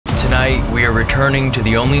Tonight, we are returning to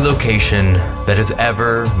the only location that has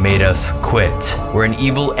ever made us quit, where an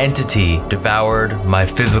evil entity devoured my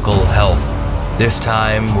physical health. This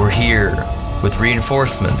time, we're here with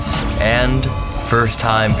reinforcements and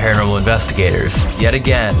first-time paranormal investigators. Yet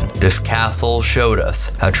again, this castle showed us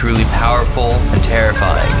how truly powerful and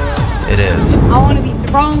terrifying it is. I want to be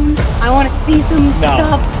thrown. I want to see some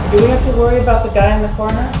stuff. Do we have to worry about the guy in the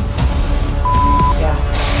corner? Yeah.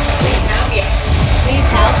 Please help you. Please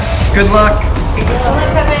help. Good luck.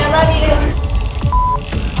 I love you.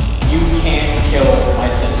 You can't kill my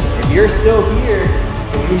sister. If you're still here,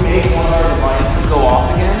 can we make one of our devices go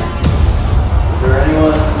off again? Is there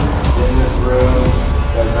anyone in this room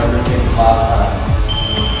that remembers things last time?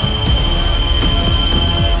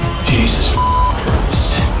 Jesus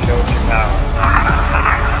Christ. Show your power.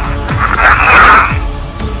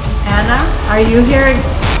 Anna, are you here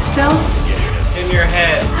still? In your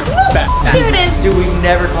head. Here it is. Dude, we've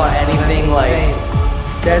never caught anything like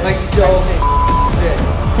that's like so shit.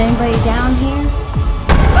 Is anybody down here?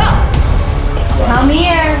 Come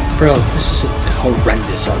here. Bro, this is a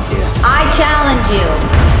horrendous idea. I challenge you.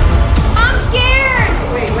 I'm scared.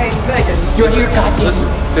 Wait, Megan. You're goddamn.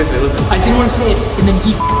 Listen. I didn't want to say it, and then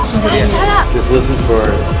he said it. Shut up. Just listen for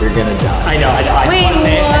it. You're gonna die. I know. I Wait, want to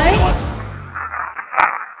say it. what?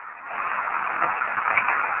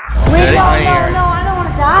 Wait, no, I don't want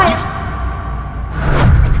to die.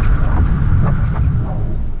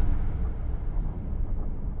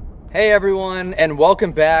 Hey everyone, and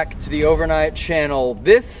welcome back to the Overnight channel.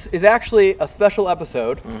 This is actually a special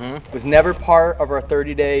episode. It was never part of our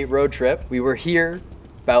 30-day road trip. We were here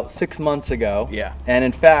about 6 months ago. Yeah. And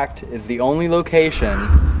in fact, is the only location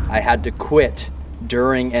I had to quit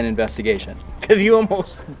during an investigation. Because you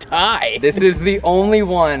almost died. This is the only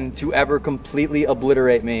one to ever completely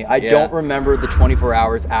obliterate me. I don't remember the 24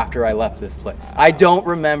 hours after I left this place. I don't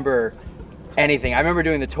remember anything. I remember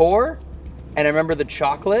doing the tour, and I remember the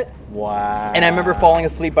chocolate. Wow. And I remember falling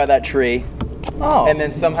asleep by that tree. Oh. And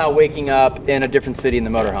then somehow waking up in a different city in the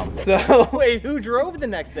motorhome. So Wait, who drove the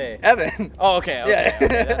next day? Evan. Oh, okay. Yeah.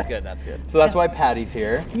 Okay, that's good. That's good. So that's why Patty's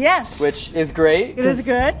here, Yes. which is great. It is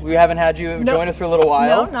good. We haven't had you join us for a little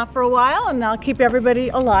while. No, not for a while, and I'll keep everybody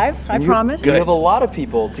alive. I promise. You have a lot of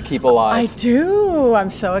people to keep alive. I do.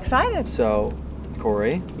 I'm so excited. So,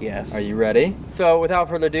 Corey, Yes. are you ready? So without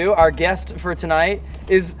further ado, our guest for tonight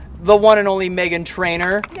is the one and only Meghan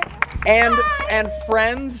Trainor and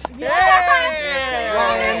friends.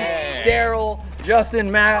 Ryan, Daryl,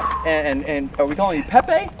 Justin, Matt, and are we calling you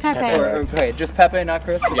Pepe? Pepe. Okay, just Pepe, not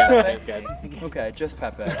Chris? Yeah, Pepe? good. Okay, just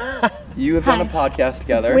Pepe. You have done a podcast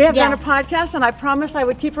together. We have done a Yes. podcast, and I promised I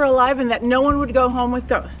would keep her alive and that no one would go home with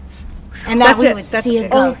ghosts. And that we it. would That's see a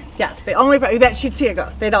it. Oh, ghost. yes, the only that she'd see a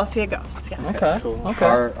ghost. They'd all see a ghost. Yes. Okay.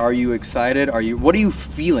 Okay. Are you excited? What are you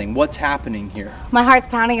feeling? What's happening here? My heart's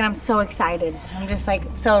pounding and I'm so excited. I'm just like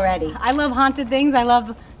so ready. I love haunted things. I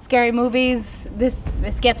love scary movies. This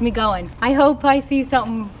gets me going. I hope I see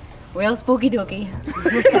something real spooky dooky.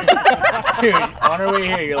 Dude, on our way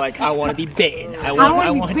here, you're like, I want to be bitten. I want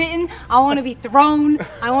to be bitten. I want to be thrown.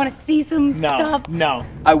 I want to see some stuff. No.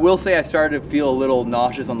 I will say I started to feel a little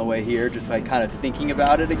nauseous on the way here, just like kind of thinking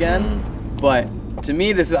about it again. But to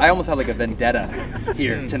me, I almost have like a vendetta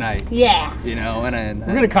here tonight. Yeah. You know, and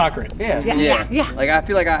We're gonna conquer it. yeah. Yeah. Like I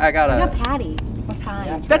feel like I We got gotta. Patty. We're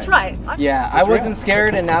fine. That's right. Yeah, I wasn't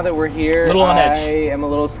scared, and now that we're here, Little on edge. I am a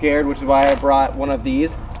little scared, which is why I brought one of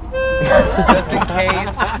these. Just in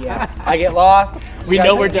case I get lost. We You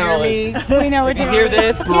know guys where can hear Daryl me. is. We know what If you hear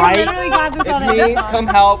this, You Right. literally got this on it's me. a Come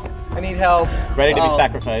help. I need help. Ready to be Oh.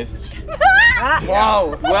 sacrificed.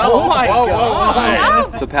 Whoa. Well, Oh my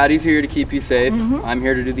God. So Patty's here to keep you safe. I'm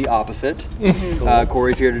here to do the opposite.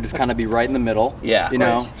 Corey's here to just kind of be right in the middle. Yeah, You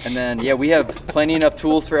know, right. and then we have plenty enough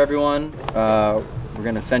tools for everyone. We're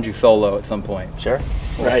gonna send you solo at some point. Sure.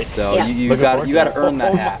 Right. So Yeah. you Looking got forward you to got to earn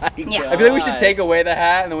that hat. Yeah. I feel like we should take away the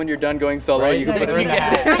hat, and then when you're done going solo, Right. you can put it in the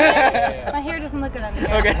Yeah. hat. My hair doesn't look good on here.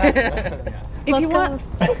 Okay. If you Let's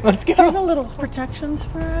want, Let's go. here's a little protection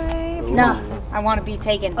spray. No, I want to be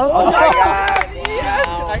taken. Oh, my God. Yes.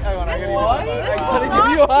 I want to give you a high five. This I will want to not-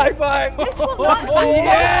 give you a high five. This will not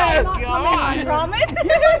Yes. not come in, I promise.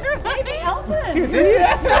 Maybe Elton. Dude, this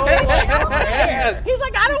is so He's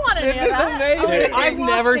like, I don't want any of that. amazing. I've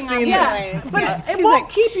never seen Yeah, this. but Yeah. it She's won't like-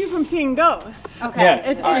 keep you from seeing ghosts. Okay. Yeah.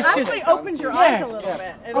 It All right. actually opens your eyes a little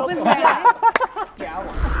bit. It Opens opens my eyes.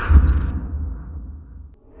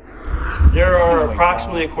 There are are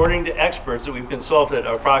approximately, according to experts that we've consulted,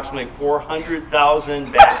 approximately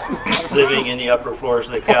 400,000 bats living in the upper floors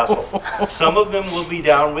of the castle. Some of them will be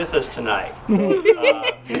down with us tonight.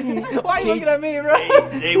 Why are you looking at me, bro?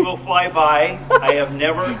 They will fly by. I have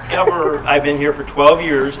never, ever, I've been here for 12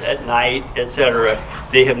 years at night, etc.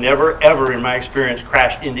 They have never, ever, in my experience,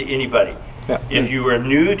 crashed into anybody. If you are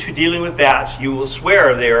new to dealing with bats, you will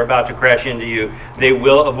swear they are about to crash into you. They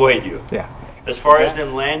will avoid you. As far as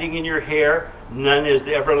them landing in your hair, none has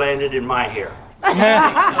ever landed in my hair. Okay.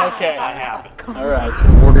 That happened. All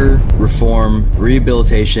right. Order, reform,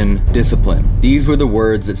 rehabilitation, discipline. These were the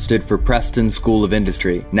words that stood for Preston School of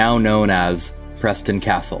Industry, now known as Preston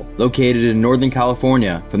Castle. Located in Northern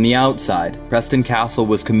California, from the outside, Preston Castle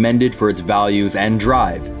was commended for its values and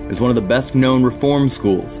drive as one of the best known reform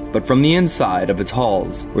schools, but from the inside of its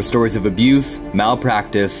halls were stories of abuse,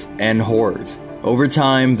 malpractice, and horrors. Over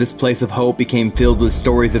time, this place of hope became filled with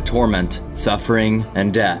stories of torment, suffering,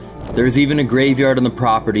 and death. There is even a graveyard on the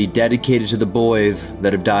property dedicated to the boys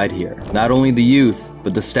that have died here. Not only the youth,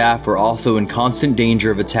 but the staff were also in constant danger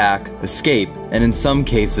of attack, escape, and in some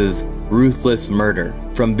cases, ruthless murder.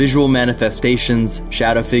 From visual manifestations,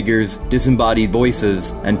 shadow figures, disembodied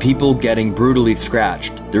voices, and people getting brutally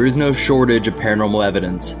scratched, there is no shortage of paranormal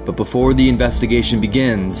evidence. But before the investigation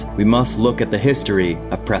begins, we must look at the history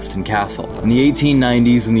of Preston Castle. In the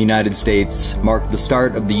 1890s in the United States marked the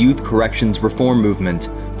start of the youth corrections reform movement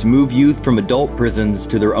to move youth from adult prisons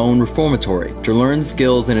to their own reformatory to learn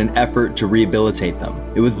skills in an effort to rehabilitate them.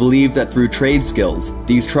 It was believed that through trade skills,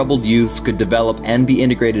 these troubled youths could develop and be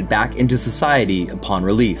integrated back into society upon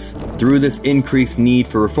release. Through this increased need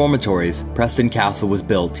for reformatories, Preston Castle was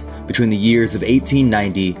built between the years of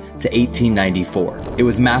 1890 to 1894. It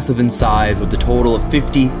was massive in size with a total of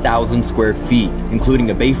 50,000 square feet,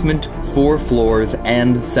 including a basement, 4 floors,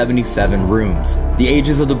 and 77 rooms. The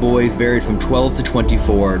ages of the boys varied from 12 to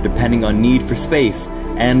 24, depending on need for space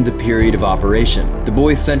and the period of operation. The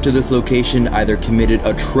boys sent to this location either committed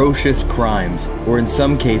atrocious crimes, or in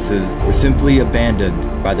some cases were simply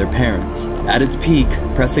abandoned by their parents. At its peak,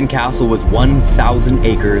 Preston Castle was 1,000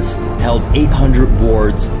 acres, held 800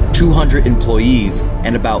 wards, 200 employees,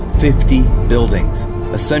 and about 50 buildings,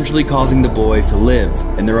 essentially causing the boys to live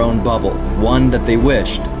in their own bubble, one that they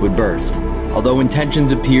wished would burst. Although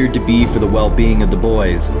intentions appeared to be for the well-being of the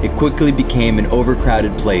boys, it quickly became an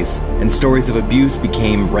overcrowded place, and stories of abuse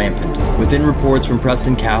became rampant. Within reports from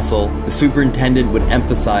Preston Castle, the superintendent would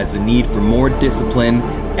emphasize the need for more discipline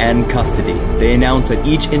and custody. They announced that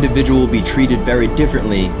each individual would be treated very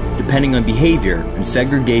differently depending on behavior, and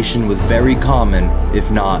segregation was very common,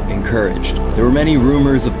 if not encouraged. There were many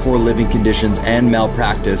rumors of poor living conditions and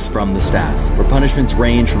malpractice from the staff, where punishments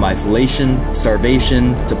ranged from isolation,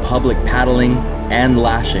 starvation, to public paddling, and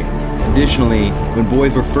lashings. Additionally, when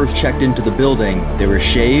boys were first checked into the building, they were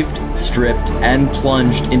shaved, stripped, and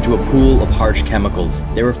plunged into a pool of harsh chemicals.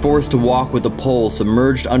 They were forced to walk with a pole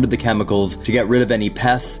submerged under the chemicals to get rid of any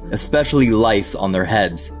pests, especially lice on their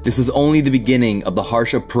heads. This was only the beginning of the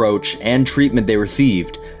harsh approach and treatment they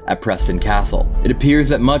received at Preston Castle. It appears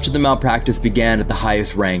that much of the malpractice began at the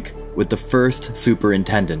highest rank, with the first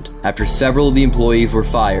superintendent. After several of the employees were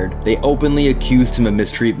fired, they openly accused him of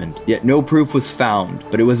mistreatment, yet no proof was found,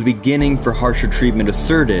 but it was a beginning for harsher treatment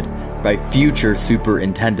asserted by future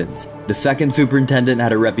superintendents. The second superintendent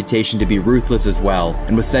had a reputation to be ruthless as well,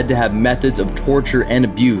 and was said to have methods of torture and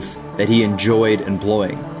abuse that he enjoyed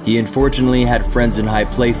employing. He unfortunately had friends in high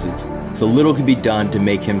places, so little could be done to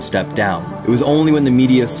make him step down. It was only when the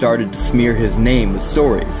media started to smear his name with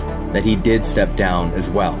stories that he did step down as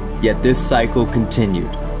well. Yet this cycle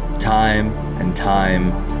continued, time and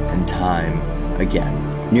time and time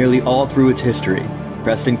again. Nearly all through its history,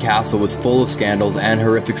 Preston Castle was full of scandals and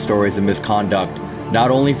horrific stories of misconduct,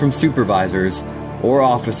 not only from supervisors or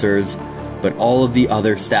officers, but all of the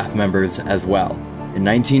other staff members as well. In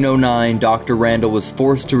 1909, Dr. Randall was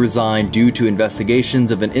forced to resign due to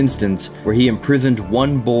investigations of an instance where he imprisoned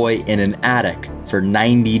one boy in an attic for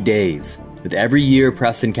 90 days. With every year,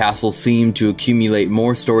 Preston Castle seemed to accumulate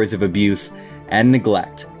more stories of abuse and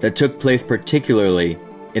neglect that took place particularly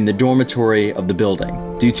in the dormitory of the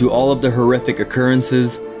building. Due to all of the horrific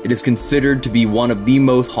occurrences, it is considered to be one of the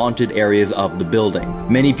most haunted areas of the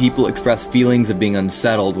building. Many people express feelings of being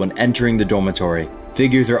unsettled when entering the dormitory.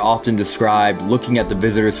 Figures are often described looking at the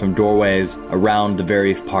visitors from doorways around the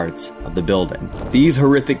various parts of the building. These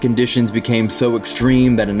horrific conditions became so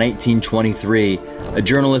extreme that in 1923, a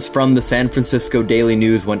journalist from the San Francisco Daily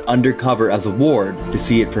News went undercover as a ward to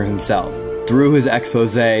see it for himself. Through his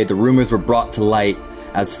expose, the rumors were brought to light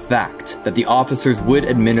as fact that the officers would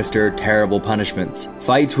administer terrible punishments.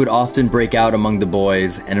 Fights would often break out among the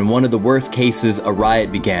boys, and in one of the worst cases, a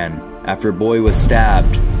riot began after a boy was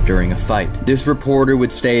stabbed during a fight. This reporter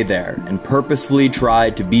would stay there and purposefully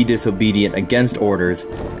tried to be disobedient against orders,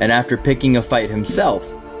 and after picking a fight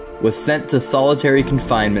himself, was sent to solitary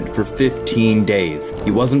confinement for 15 days.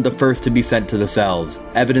 He wasn't the first to be sent to the cells.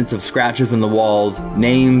 Evidence of scratches in the walls,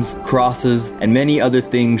 names, crosses, and many other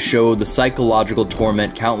things show the psychological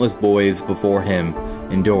torment countless boys before him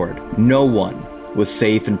endured. No one was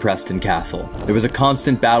safe in Preston Castle. There was a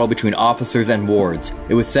constant battle between officers and wards.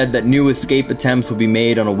 It was said that new escape attempts would be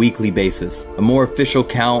made on a weekly basis. A more official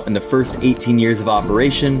count in the first 18 years of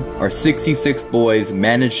operation, our 66 boys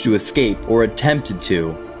managed to escape or attempted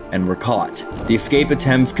to, and were caught. The escape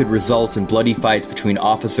attempts could result in bloody fights between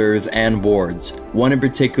officers and wards. One in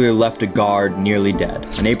particular left a guard nearly dead.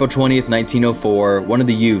 On April 20th, 1904, one of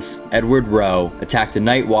the youths, Edward Rowe, attacked a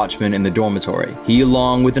night watchman in the dormitory. He,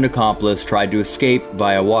 along with an accomplice, tried to escape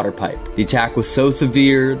via water pipe. The attack was so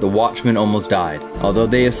severe, the watchman almost died. Although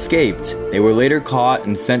they escaped, they were later caught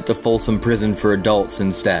and sent to Folsom Prison for adults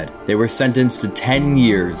instead. They were sentenced to 10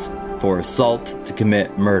 years for assault to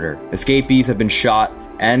commit murder. Escapees have been shot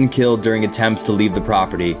and killed during attempts to leave the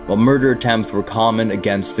property, while murder attempts were common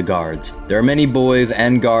against the guards. There are many boys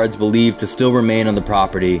and guards believed to still remain on the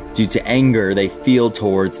property due to anger they feel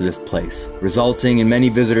towards this place, resulting in many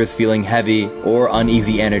visitors feeling heavy or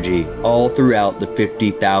uneasy energy all throughout the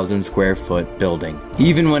 50,000 square foot building.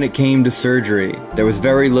 Even when it came to surgery, there was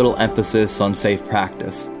very little emphasis on safe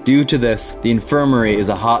practice. Due to this, the infirmary is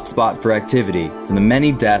a hot spot for activity from the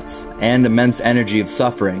many deaths and immense energy of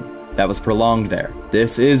suffering that was prolonged there.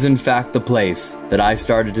 This is in fact the place that I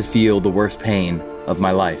started to feel the worst pain of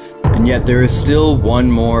my life. And yet there is still one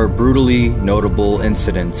more brutally notable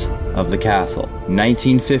incident of the castle. In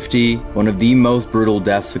 1950, one of the most brutal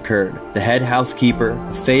deaths occurred. The head housekeeper,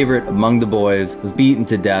 a favorite among the boys, was beaten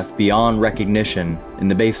to death beyond recognition in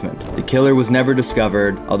the basement. The killer was never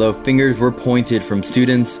discovered, although fingers were pointed from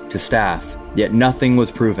students to staff, yet nothing was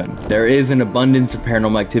proven. There is an abundance of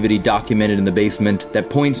paranormal activity documented in the basement that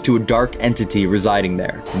points to a dark entity residing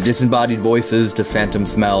there. From disembodied voices to phantom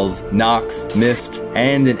smells, knocks, mist,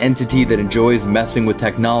 and an entity that enjoys messing with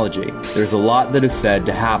technology. There's a lot that is said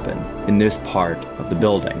to happen in this part of the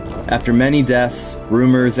building. After many deaths,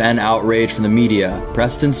 rumors, and outrage from the media,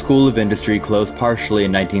 Preston School of Industry closed partially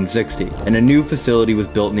in 1960, and a new facility was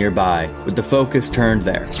built nearby, with the focus turned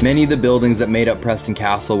there. Many of the buildings that made up Preston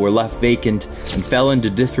Castle were left vacant and fell into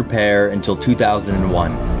disrepair until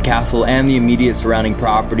 2001. The castle and the immediate surrounding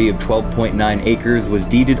property of 12.9 acres was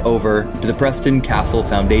deeded over to the Preston Castle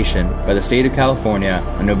Foundation by the state of California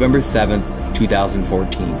on November 7th,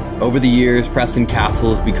 2014. Over the years, Preston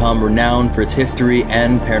Castle has become renowned for its history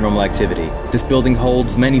and paranormal activity. This building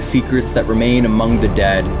holds many secrets that remain among the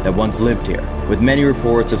dead that once lived here, with many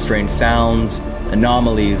reports of strange sounds,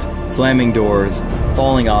 anomalies, slamming doors,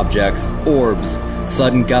 falling objects, orbs,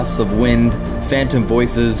 sudden gusts of wind, phantom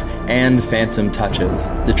voices, and phantom touches.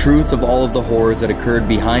 The truth of all of the horrors that occurred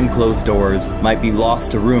behind closed doors might be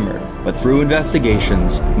lost to rumors, but through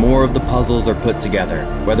investigations, more of the puzzles are put together.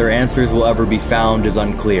 Whether answers will ever be found is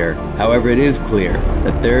unclear. However, it is clear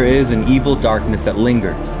that there is an evil darkness that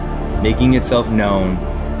lingers, making itself known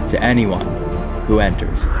to anyone who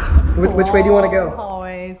enters. Which way do you want to go?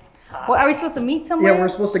 Always. Well, are we supposed to meet somewhere? Yeah, we're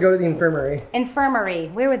supposed to go to the infirmary. Infirmary.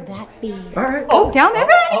 Where would that be? All right. Oh, down there.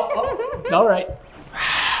 All right.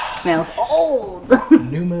 Smells old.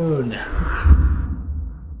 New moon.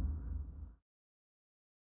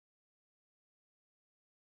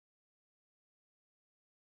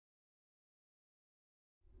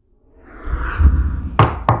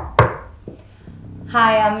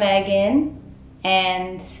 Hi, I'm Megan,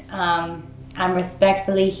 and I'm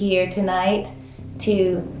respectfully here tonight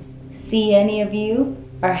to see any of you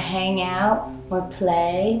or hang out or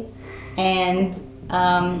play, and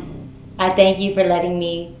I thank you for letting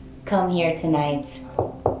me come here tonight.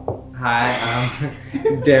 Hi,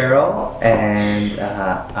 I'm Daryl, and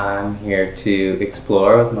I'm here to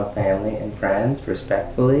explore with my family and friends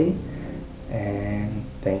respectfully, and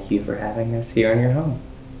thank you for having us here in your home.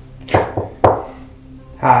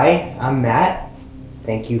 Hi, I'm Matt.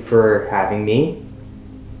 Thank you for having me,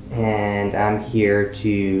 and I'm here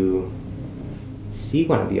to see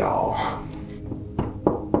one of y'all.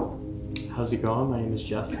 How's it going? My name is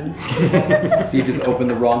Justin. You just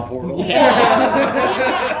opened the wrong portal.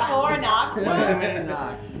 Yeah. Or knocks. Once a minute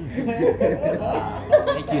knocks.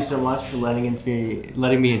 Thank you so much for letting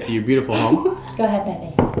me into your beautiful home. Go ahead,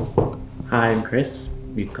 Pepe. Hi, I'm Chris.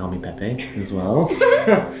 You can call me Pepe as well.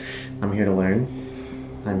 I'm here to learn.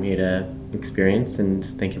 I'm here to experience, and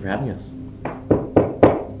thank you for having us.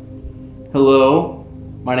 Hello,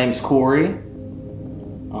 my name's Corey.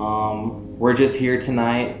 We're just here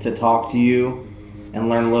tonight to talk to you and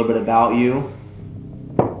learn a little bit about you.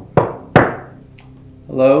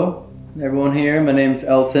 Hello, everyone here. My name's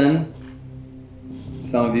Elton.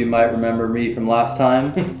 Some of you might remember me from last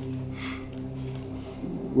time.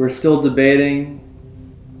 We're still debating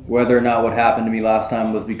whether or not what happened to me last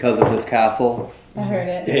time was because of this castle. I heard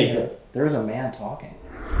it. There's a man talking.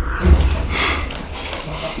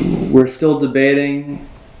 We're still debating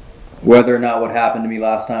whether or not what happened to me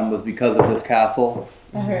last time was because of this castle.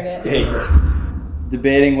 I heard it.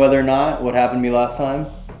 Debating whether or not what happened to me last time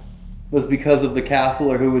was because of the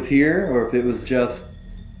castle or who was here, or if it was just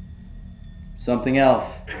something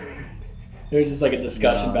else. There's just like a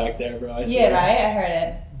discussion back there, bro. I swear. Yeah, right? I heard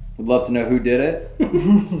it. Would love to know who did it.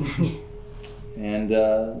 And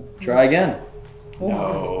try again.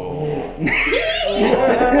 No.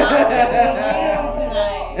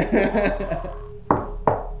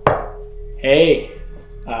 Hey,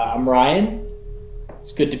 I'm Ryan.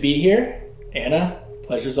 It's good to be here. Anna,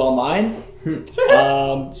 pleasure's all mine.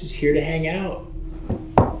 Just here to hang out.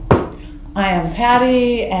 I am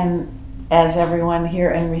Patti, and as everyone here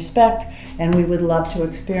in respect, and we would love to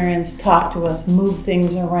experience, talk to us, move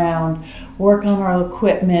things around, work on our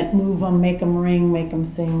equipment, move them, make them ring, make them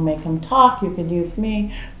sing, make them talk. You can use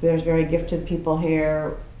me. There's very gifted people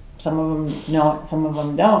here. Some of them know it, some of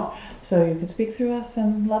them don't. So you can speak through us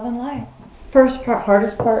in love and light. First part,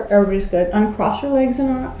 hardest part, everybody's good. Uncross your legs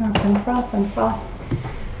and uncross.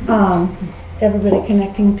 Everybody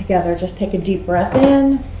connecting together. Just take a deep breath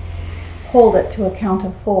in. Hold it to a count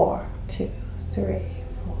of 4, 2, 3,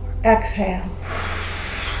 4. Exhale.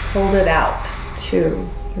 Hold it out. 2,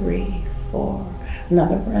 3, 4.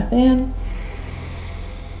 Another breath in.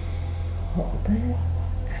 Hold it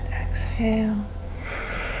and exhale.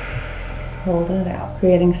 Hold it out,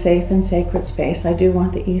 creating safe and sacred space. I do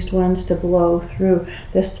want the east winds to blow through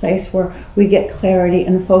this place where we get clarity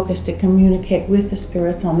and focus to communicate with the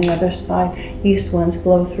spirits on the other side. East winds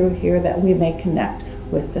blow through here that we may connect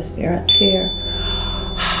with the spirits here.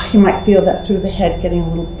 You might feel that through the head getting a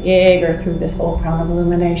little big, or through this whole crown of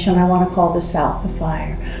illumination. I want to call the south the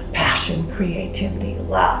fire. Passion, creativity,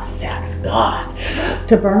 love, sex, God.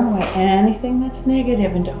 To burn away anything that's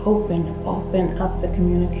negative and to open up the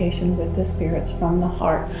communication with the spirits from the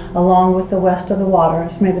heart, along with the west of the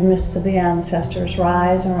waters. May the mists of the ancestors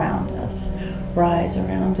rise around us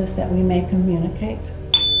that we may communicate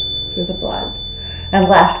through the blood. And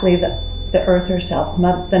lastly, the earth herself,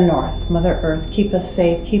 the north, Mother Earth, keep us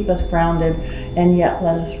safe, keep us grounded, and yet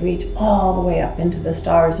let us reach all the way up into the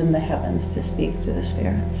stars in the heavens to speak to the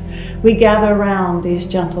spirits. We gather around these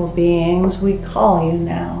gentle beings. We call you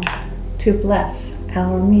now to bless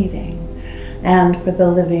our meeting. And for the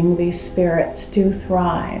living, these spirits do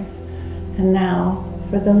thrive. And now,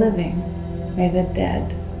 for the living, may the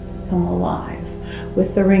dead come alive.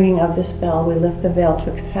 With the ringing of this bell, we lift the veil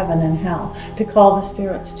twixt heaven and hell to call the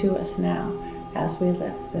spirits to us now as we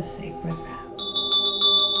lift this sacred vow.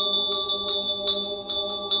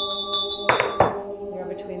 We are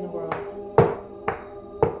between the worlds.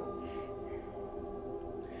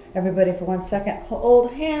 Everybody for 1 second,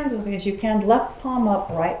 hold hands as big as you can. Left palm up,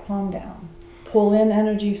 right palm down. Pull in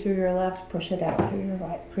energy through your left, push it out through your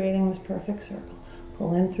right, creating this perfect circle.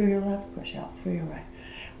 Pull in through your left, push out through your right.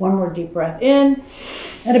 One more deep breath in,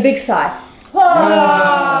 and a big sigh.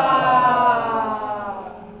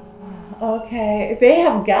 Okay, they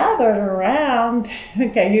have gathered around.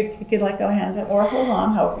 Okay, you could let go hands up, or hold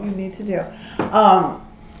on, however you need to do.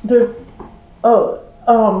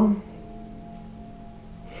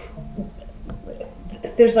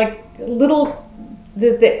 There's like little,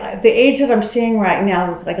 the age that I'm seeing right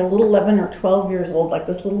now, like a little 11 or 12 years old, like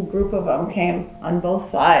this little group of them came on both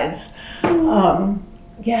sides.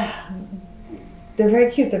 Yeah, they're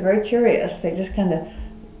very cute. They're very curious. They just kind of,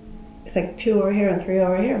 it's like 2 over here and 3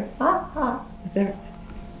 over here. They're,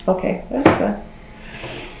 okay, that's good.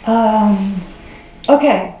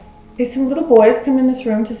 Okay, did some little boys come in this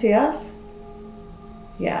room to see us?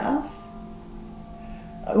 Yes.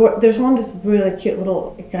 There's one that's really cute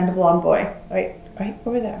little kind of blonde boy, right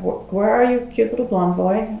over there. Where are you, cute little blonde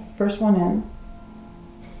boy? First one in.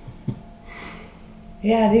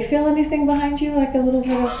 Yeah, do you feel anything behind you, like a little bit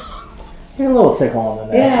of... You're a little tickle on the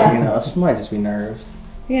neck, Yeah. you know, it might just be nerves.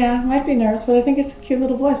 Yeah, might be nerves, but I think it's a cute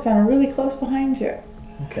little boy standing really close behind you.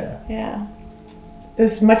 Okay. Yeah.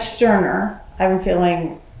 It's much sterner. I'm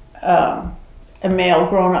feeling a male,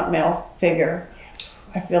 grown-up male figure.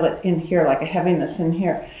 I feel it in here, like a heaviness in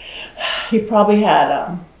here. He probably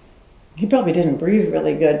had he probably didn't breathe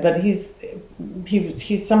really good, but he's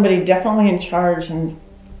somebody definitely in charge, and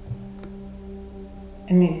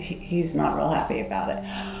he's not real happy about it.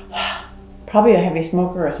 Probably a heavy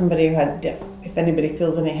smoker or somebody who had if anybody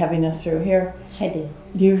feels any heaviness through here. I do.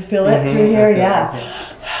 Do you feel it through here? Yeah.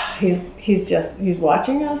 He's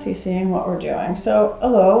watching us, he's seeing what we're doing. So,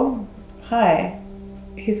 hello, hi.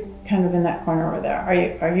 He's kind of in that corner over there.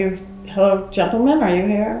 Are you, hello, gentlemen, are you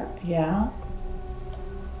here? Yeah.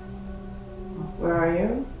 Where are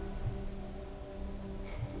you?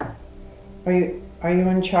 Are you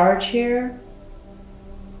in charge here?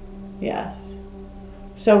 Yes.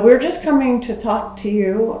 So we're just coming to talk to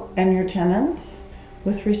you and your tenants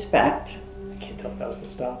with respect. I can't tell if that was the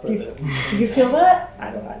stop or Do the... you feel that?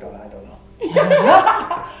 I don't know.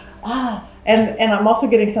 And I'm also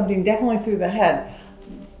getting something definitely through the head.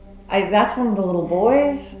 That's one of the little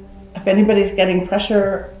boys. If anybody's getting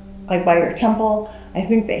pressure, like by your temple, I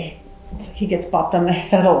think he gets bopped on the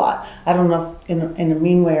head a lot. I don't know if in a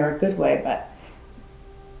mean way or a good way, but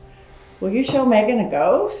will you show Megan a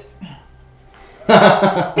ghost?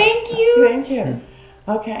 Thank you. Thank you.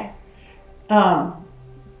 Okay.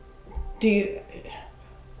 Do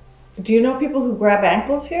you know people who grab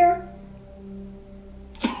ankles here?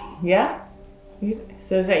 Yeah?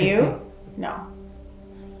 So is that you? No.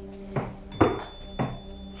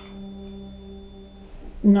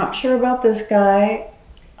 Not sure about this guy.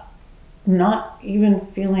 Not even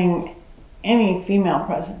feeling any female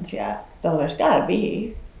presence yet. Though there's gotta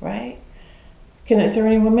be, right? Is there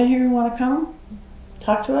any women here who want to come?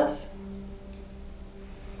 Talk to us?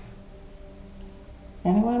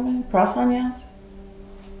 Any women? Cross on yes?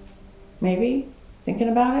 Maybe? Thinking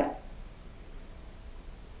about it?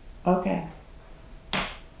 Okay.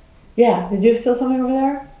 Yeah, did you feel something over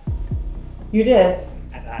there? You did?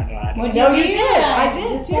 I don't. What'd No, you you do? did. I did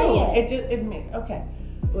Just too. say it. It made, okay.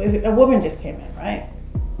 A woman just came in, right?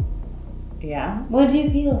 Yeah. What'd you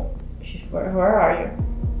feel? Where are you?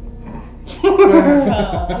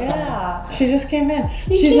 Yeah, she just came in.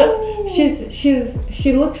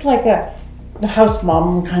 She looks like a house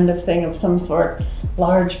mom kind of thing of some sort,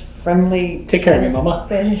 large, friendly. Take care of me, Mama.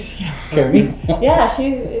 Face. Take care of me. Yeah,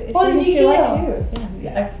 What did you feel? likes you.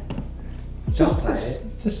 Yeah,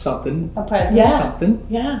 Just something. A present. Yeah. Something.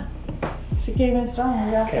 yeah. She came in strong.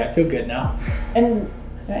 Yeah. Okay, I feel good now. And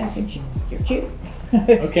I think you're cute.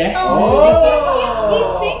 Okay. Oh, he's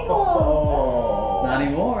single. Not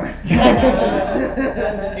anymore. Take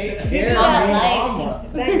care Mama of me, likes. Mama.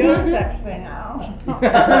 That ghost sex thing now.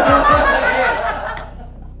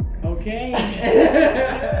 Okay.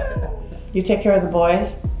 You take care of the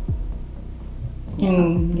boys?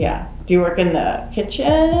 Yeah. Do you work in the kitchen?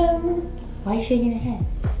 Why are you shaking your head?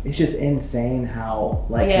 It's just insane how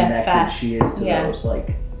Yeah, connected fast. she is to Yeah. those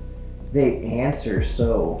they answer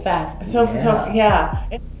so Fast. So yeah.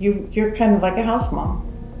 You're kind of like a house mom.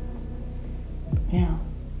 Yeah.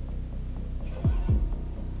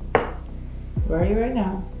 Where are you right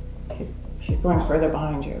now? She's going further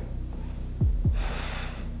behind you.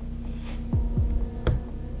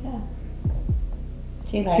 Yeah.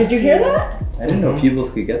 She likes Did you hear that? I didn't know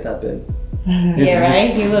pupils could get that big. Yeah,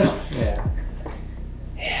 right? He looks. Yeah.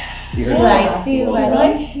 She likes you, She buddy.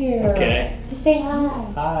 likes you. Okay. Just say hi.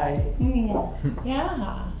 Hi. Yeah.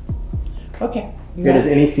 Yeah. Okay. Does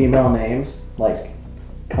any female names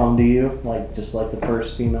come to you? Just the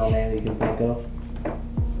first female name that you can think of?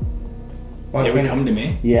 They would come to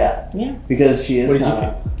me. Yeah. Yeah. Because she is What did you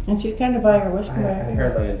not. think? And she's kind of by your I whisper.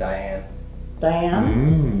 heard like a Diane.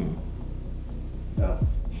 Diane? No.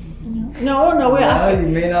 No, we asked You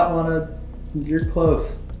may not want to. You're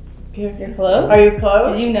close. You're close? Are you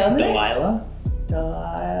close? Did you know that? Delilah.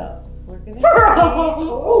 We're gonna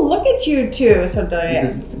oh, look at you two. So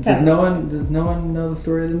Diane. Does no one know the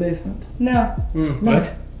story of the basement? No.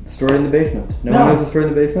 What? The story in the basement. No one knows the story in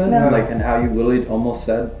the basement? No. And how you literally almost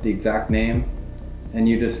said the exact name and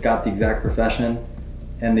you just got the exact profession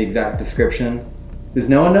and the exact description. Does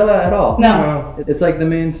no one know that at all? No. It's like the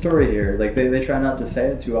main story here. They try not to say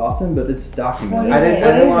it too often, but it's documented. What I is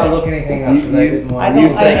didn't it? want to look anything up. I didn't want I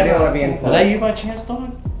don't- to be influenced. Was that you by chance,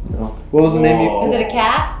 dog? What was the name? Is it a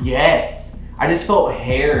cat? Yes. I just felt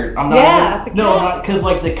hair. I'm not. Yeah, the No, cats. not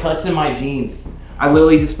because the cuts in my jeans. I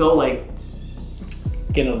literally just felt like.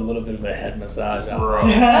 Getting a little bit of a head massage. Bro.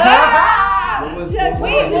 Wait,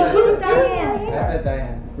 well, who's Diane? I said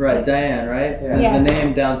Diane. Right, Diane, right? Yeah. Yeah. The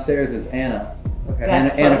name downstairs is Anna. Okay.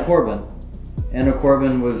 That's Anna close. Corbin. Anna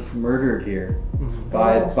Corbin was murdered here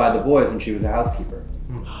by the boys when she was a housekeeper.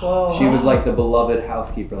 Whoa. She was the beloved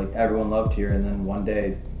housekeeper, everyone loved here, and then one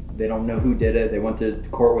day they don't know who did it. They went to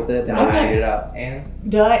court with it. They never figured it out.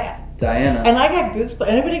 Diana. And I got goosebumps.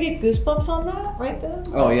 Anybody get goosebumps on that right there?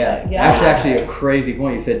 Oh yeah. Actually a crazy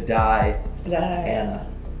point. You said Diana. Yeah.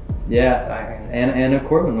 Diana. Anna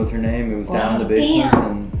Corbin was her name. It was down in the basement.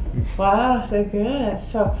 And wow, so good.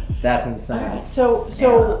 So that's insane. Right. So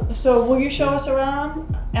will you show us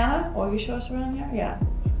around, Anna? Will you show us around here? Yeah.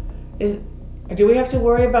 Do we have to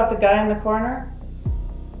worry about the guy in the corner?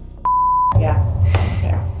 Yeah.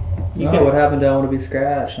 Okay. No, what happened? I want to be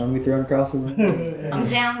scratched. I'm gonna be thrown across the room. I'm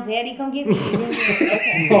down, Daddy. Come get me.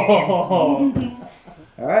 Okay.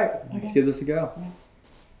 All right, let's give this a go.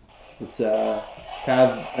 It's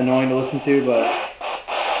kind of annoying to listen to, but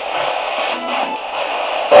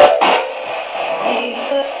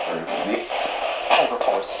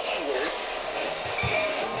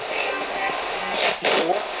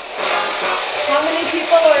how many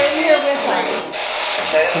people are in here with us?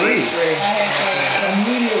 Three.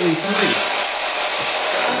 Immediately three.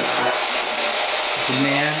 The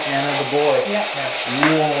man, Anna, the boy. Yep.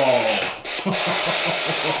 Whoa.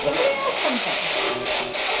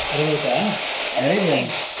 I don't know what to ask. Anything.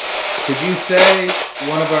 Could you say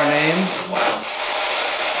one of our names?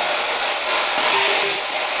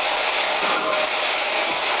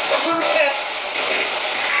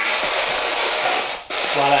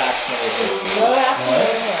 A lot of action over here.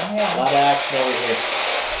 A lot of action over here.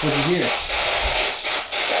 What'd you hear?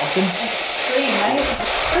 Something? Scream, right?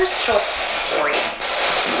 First choice. Corey.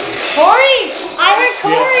 I heard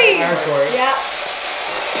Corey. Yeah, I heard Corey. Yeah.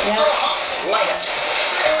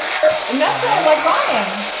 And that sounded like Ryan.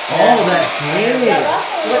 Oh, that's really.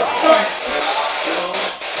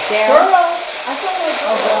 Daryl. I sounded like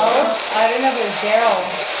Daryl. I don't know if it was Daryl.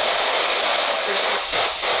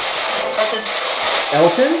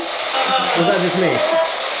 Elton? Was that just me?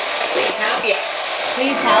 Please help you.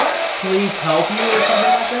 Please help. Please help you or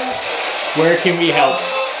something like that? Where can we help?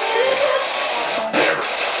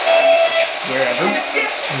 Wherever.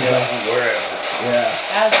 Yeah. Wherever. Yeah.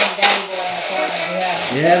 That was some daddy boy in the corner.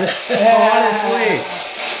 Yeah. Honestly.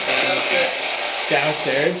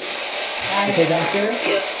 Downstairs. Okay, downstairs?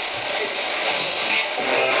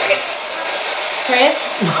 Chris?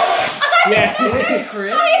 Yeah.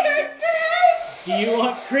 Chris? I heard Chris! Do you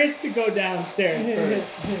want Chris to go downstairs first?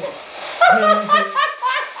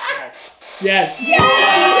 Yes. Yes!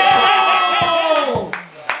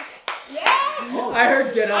 I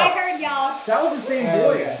heard get up. I heard y'all. That was the same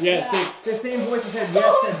voice. Yes. The same voice that said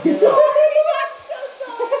yes said get up.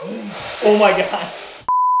 Oh my gosh.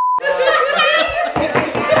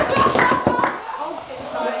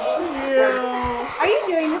 Are you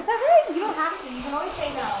doing this, Pepper? You don't have to. You can always say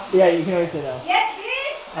no. Yeah, you can always say no. Yes,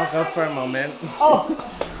 bitch! I'll go for a moment. Oh.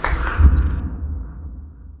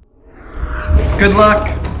 Good luck.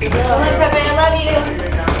 Good luck, Pepper. I love you.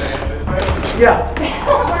 Yeah.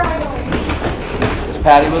 Where am I going? Is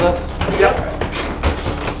Patty with us? Yep.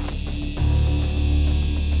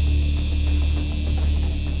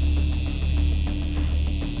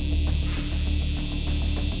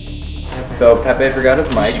 So Pepe forgot his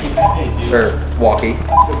mic, or walkie.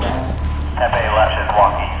 Pepe left his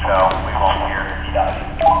walkie, so we won't hear if he dies.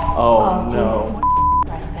 Oh no.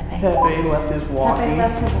 Jesus Pepe. Pepe left his walkie. Pepe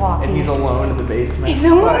left his walkie. And he's alone in the basement. He's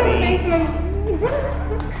alone in the basement.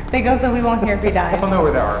 They go so we won't hear if he dies. I don't know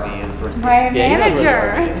where the RV is. My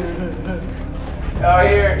manager. Oh,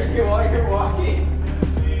 here, you can walk your walkie.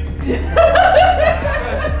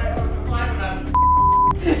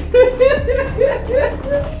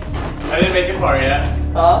 I didn't make it far yet.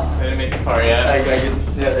 Huh? I didn't make it far yet. I can,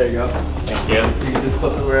 yeah, there you go. Thank you. You can just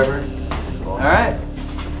flip it wherever. Alright.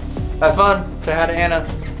 Have fun. Say hi to Anna.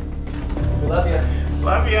 We love you.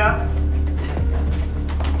 Love ya.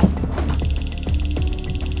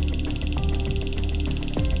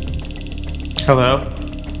 Hello?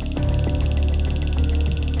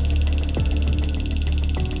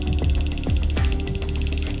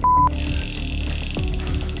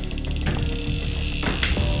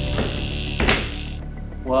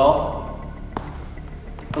 Well,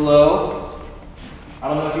 hello. I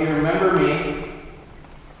don't know if you remember me,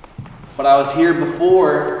 but I was here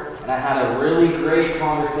before and I had a really great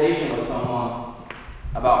conversation with someone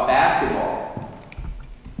about basketball.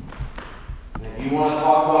 And if you want to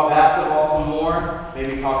talk about basketball some more,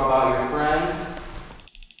 maybe talk about your friends.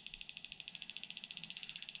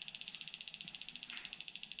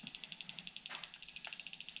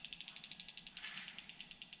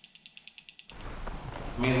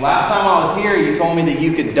 I mean, last time I was here, you told me that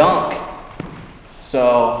you could dunk.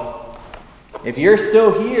 So, if you're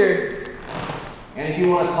still here, and if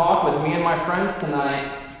you want to talk with me and my friends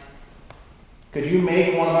tonight, could you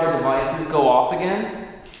make one of our devices go off again?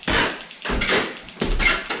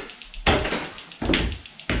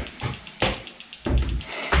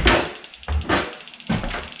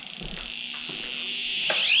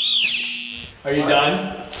 Are you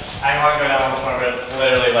done? I want to go down once more, but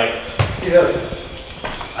literally, like,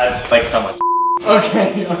 I like so much.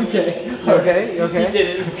 Okay. Okay. You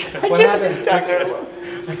did it. What happened?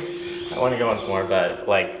 I want to go once more, but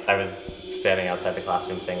like, I was standing outside the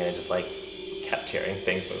classroom thing and I just like kept hearing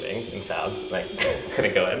things moving and sounds, and I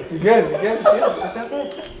couldn't go in. Good. That's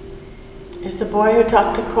okay. Is the boy who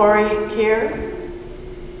talked to Corey here?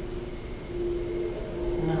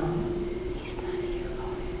 No. He's not here,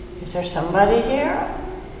 Corey. Is there somebody here?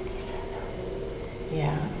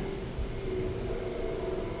 Yeah.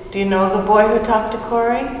 Do you know the boy who talked to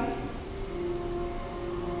Corey?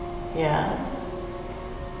 Yeah.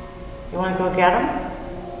 You want to go get him?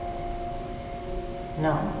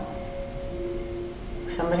 No.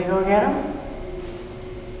 Somebody go get him?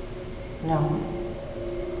 No.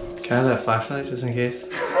 Can I have that flashlight just in case?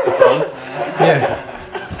 Yeah.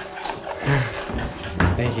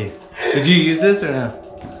 Thank you. Did you use this or no?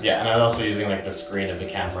 Yeah, and I was also using like the screen of the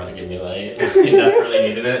camera to give me light. It desperately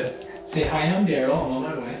needed it. Say hi, I'm Daryl. I'm on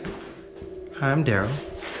my way. Hi, I'm Daryl.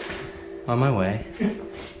 On my way.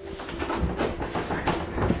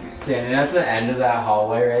 Standing at the end of that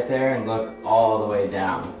hallway right there and look all the way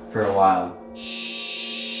down for a while.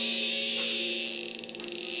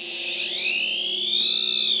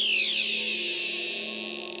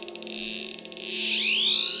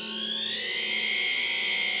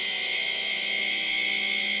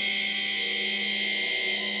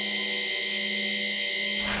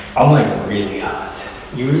 I'm like really hot.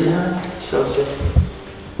 You really hot? It's so sick.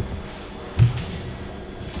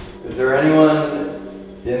 Is there anyone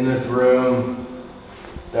in this room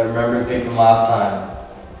that remembers me from last time?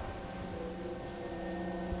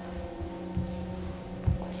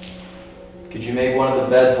 Could you make one of the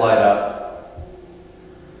beds light up?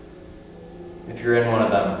 If you're in one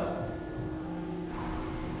of them.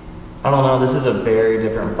 I don't know, this is a very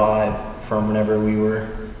different vibe from whenever we were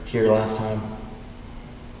here last time.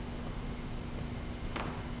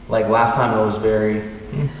 Like last time it was very...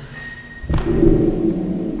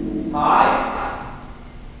 Hi.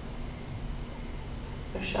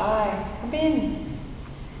 You're shy. Come in.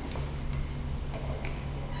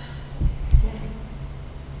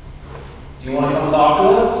 Do you want to come talk to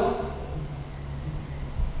us?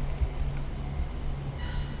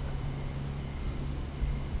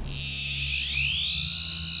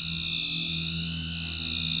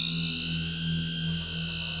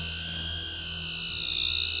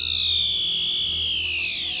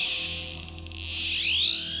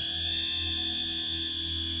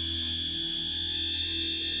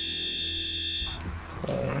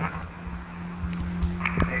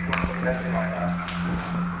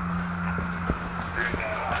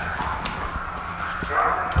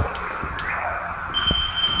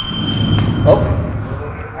 Oh.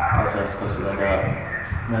 Was I supposed to look up?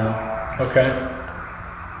 No. Okay.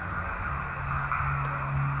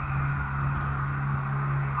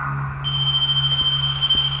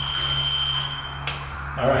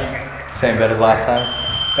 All right. Same bed as last time?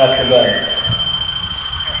 That's the bed.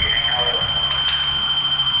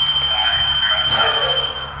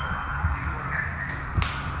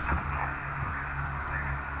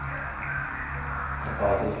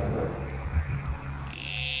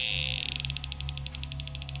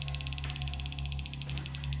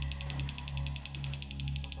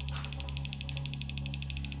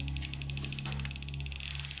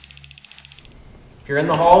 If you're in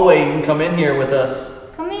the hallway, you can come in here with us.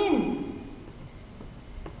 Come in.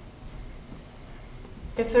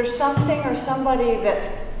 If there's something or somebody that's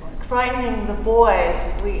frightening the boys,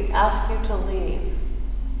 we ask you to leave.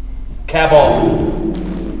 Cap off.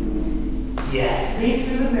 Yes. See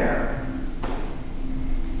through the mirror.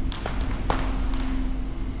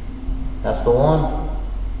 That's the one.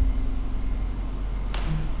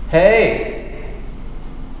 Hey!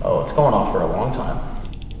 Oh, it's going off for a long time.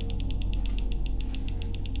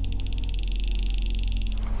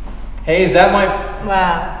 Hey, is that my...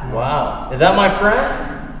 Wow. Wow. Is that my friend?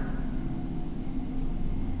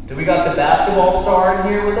 Do we got the basketball star in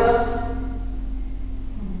here with us?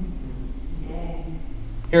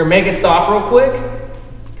 Here, make it stop real quick.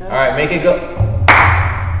 Good. All right, make it go.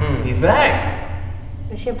 He's back.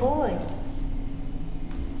 It's your boy.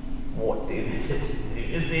 What, dude? This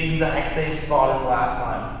is the exact same spot as last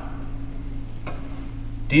time.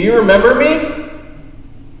 Do you remember me?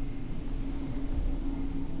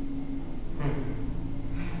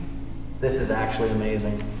 This is actually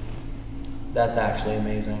amazing. That's actually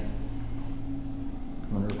amazing.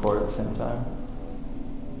 I'm gonna record at the same time.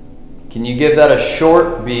 Can you give that a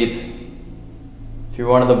short beep if you're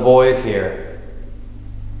one of the boys here?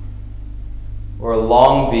 Or a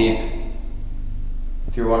long beep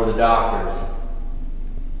if you're one of the doctors?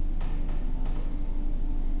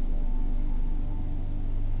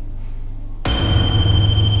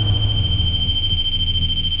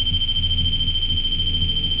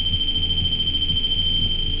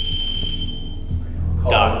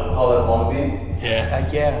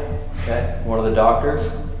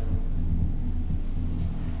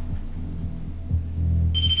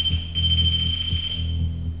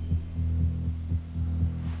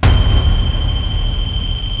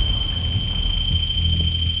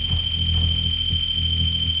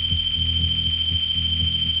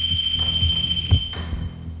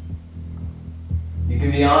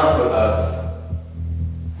 be honest with us.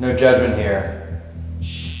 No judgment here.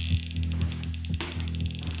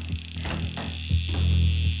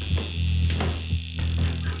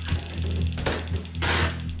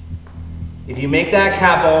 If you make that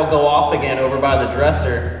cat ball go off again over by the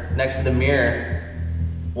dresser next to the mirror,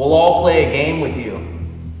 we'll all play a game with you.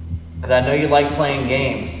 Because I know you like playing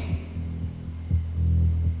games.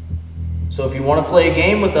 So if you want to play a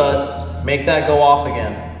game with us, make that go off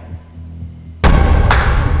again.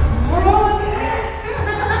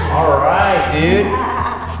 All right, dude.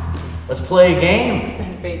 Let's play a game.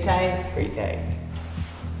 That's pretty tight. Pretty tight.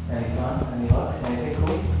 Any fun? Any luck? Anything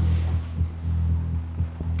cool?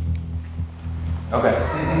 Okay.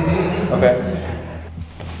 Okay.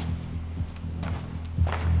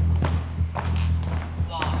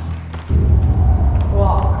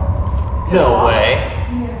 Walk. No way.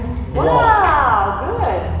 Wow,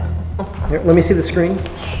 good. Here, let me see the screen.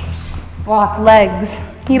 Walk, legs.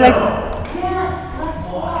 He likes.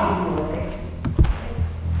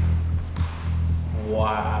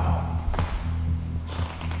 Wow.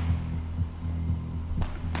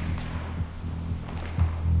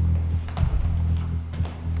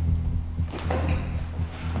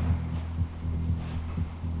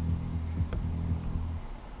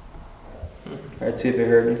 Alright, see if I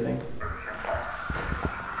heard anything.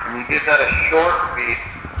 Can you give that a short beat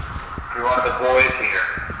to one of the boys here?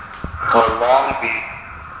 Or a long beat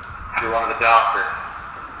to one of the doctors?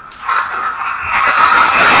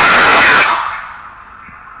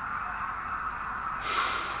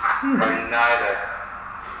 Or neither?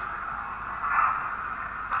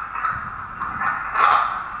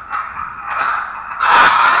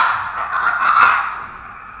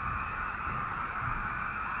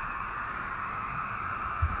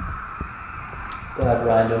 Glad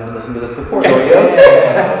Ryan didn't listen to this before. Okay,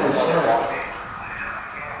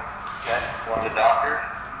 one of the doctors.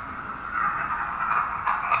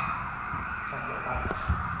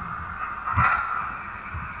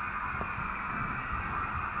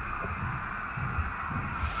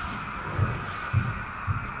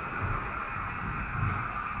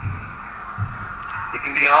 You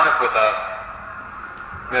can be honest with us.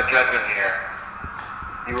 No judgment here.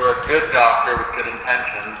 You were a good doctor with good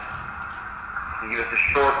intentions. You give us a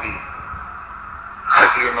short beat.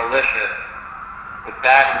 If you were malicious with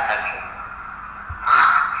bad intentions,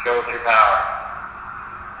 show us your power.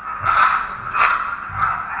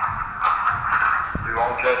 We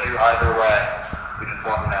won't judge you either way. We just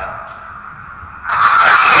want to know.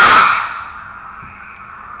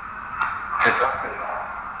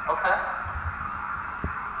 Okay.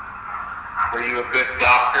 Were you a good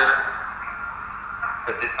doctor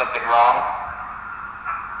that did something wrong?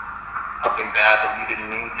 Something bad that you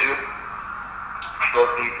didn't mean to? Short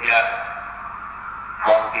beat, yes.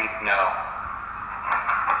 Long beat, no.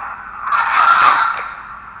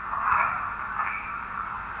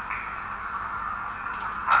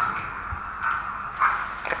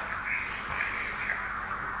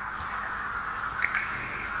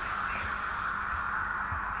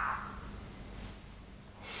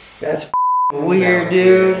 That's weird,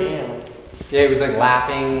 dude. Yeah, he was like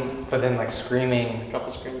laughing, but then like screaming. There's a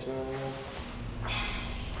couple screams in there.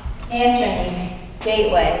 Anthony.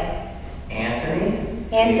 Gateway. Anthony?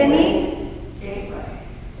 Anthony? Gateway.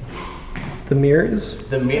 The mirrors?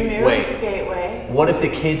 The mirror. Wait. Wait. Gateway. What if the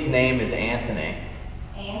kid's name is Anthony?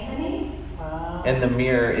 Anthony? And the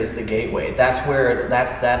mirror is the gateway. That's where,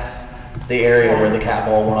 that's the area where the cat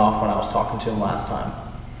ball went off when I was talking to him last time.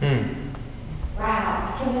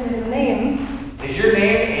 Wow, I can't remember his name. Is your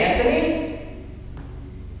name Anthony?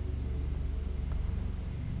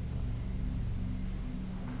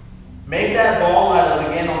 Make that ball out of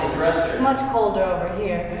again on the dresser. It's much colder over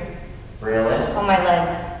here. Really? On my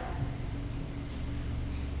legs.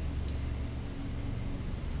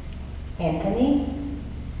 Anthony?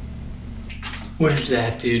 What is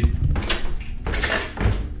that, dude?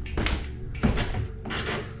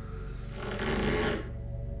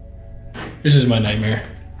 This is my nightmare.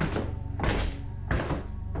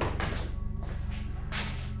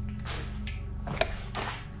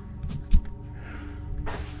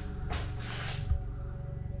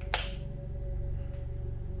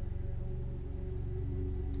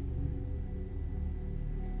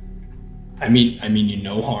 I mean you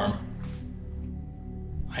no harm.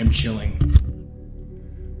 I'm chilling.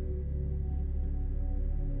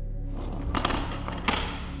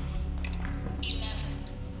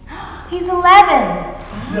 He's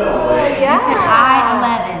 11. No way. He said I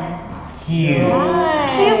 11. Cute.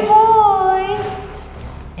 Cute boy.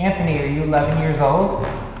 Anthony, are you 11 years old?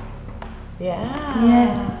 Yeah.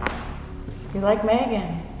 Yeah. You like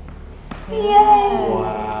Megan? Yay!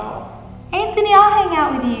 Wow. Anthony, I'll hang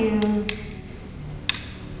out with you.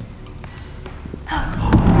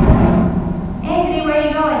 Anthony, where are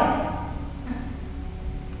you going?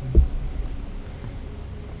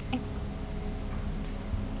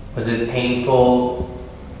 Was it painful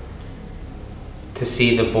to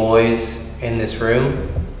see the boys in this room?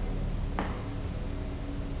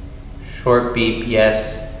 Short beep,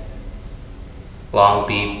 yes. Long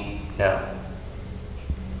beep, no.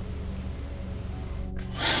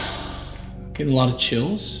 Getting a lot of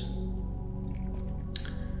chills.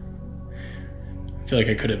 I feel like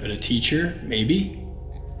I could have been a teacher, maybe.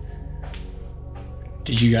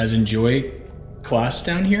 Did you guys enjoy class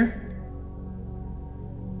down here?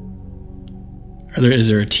 Is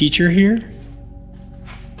there a teacher here?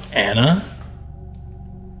 Anna?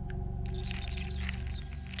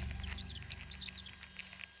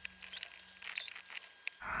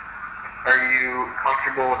 Are you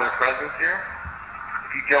comfortable with our presence here?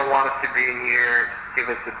 If you don't want us to be in here, give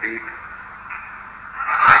us a beep.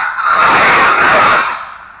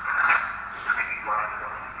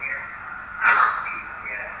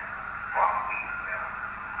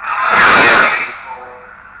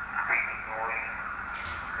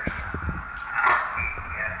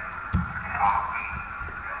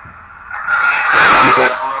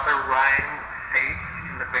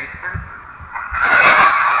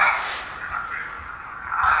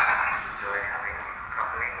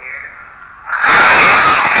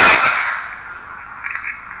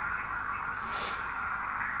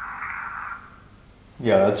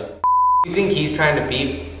 Yeah, that's. You think he's trying to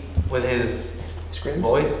beep with his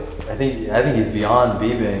voice? I think he's beyond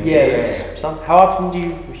beeping. Yeah. How often do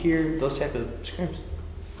you hear those type of screams?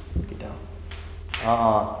 Get down.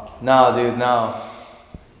 No, dude, no.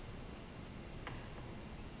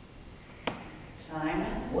 Simon,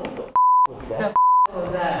 what the Was that?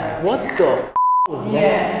 What the was that?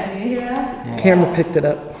 Yeah, did you hear that? Yeah. Camera picked it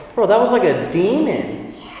up. Bro, that was like a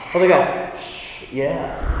demon. I was like a,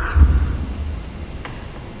 yeah.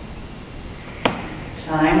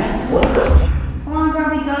 Simon, What the? Come on,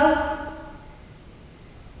 grumpy ghost.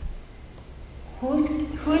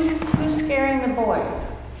 who's scaring the boys?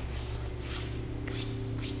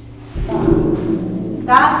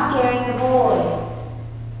 Stop scaring the boys.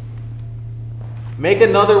 Make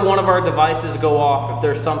another one of our devices go off if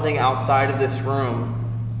there's something outside of this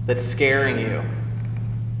room that's scaring you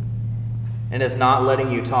and is not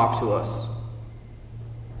letting you talk to us.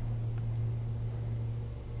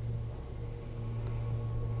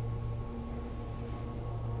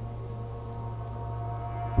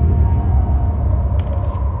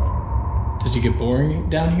 Does it get boring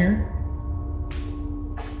down here?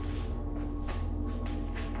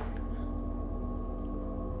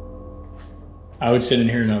 I would sit in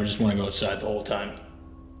here and I would just want to go outside the whole time.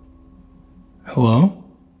 Hello?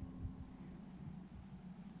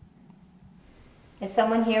 Is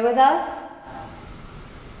someone here with us?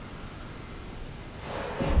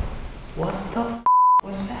 What the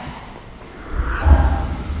was that?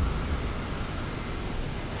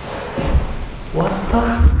 What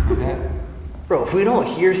the? Bro, if we don't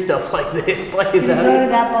hear stuff like this, like is Did you that go to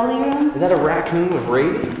that bully room? is that a raccoon with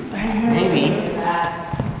rabies? Maybe.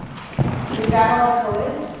 Is that all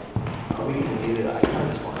toys? Oh, we can do that. I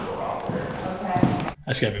just want to go out there. Okay.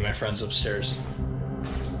 That's gotta be my friends upstairs.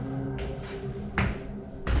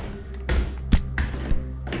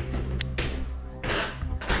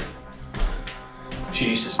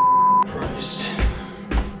 Jesus Christ.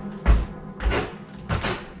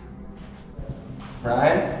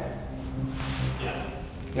 Ryan? Yeah.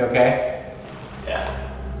 You okay? Yeah.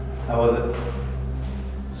 How was it?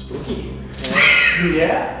 Spooky.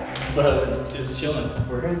 Yeah. But it was chilling.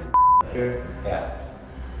 We're in here. Yeah.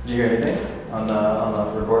 Did you hear anything on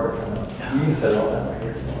the recorder? No. You can set it all down right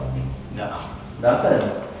here if you want. No.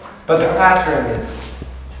 Nothing. But the classroom is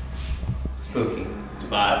spooky. It's a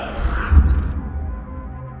vibe.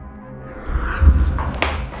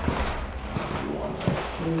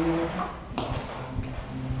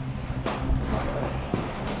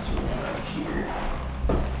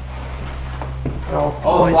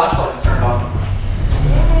 Oh, the flashlight's turned on.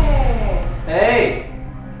 Hey!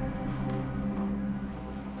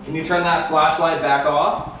 Can you turn that flashlight back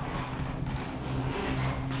off?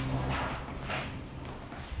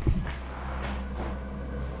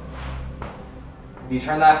 If you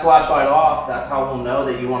turn that flashlight off, that's how we'll know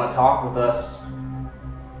that you want to talk with us.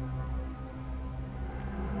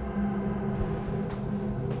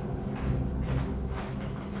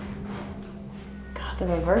 God, the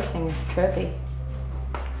reversing is trippy.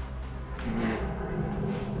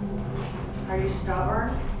 Are you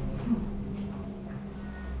stubborn?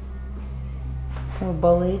 Or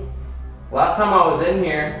bullied. Last time I was in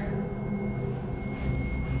here,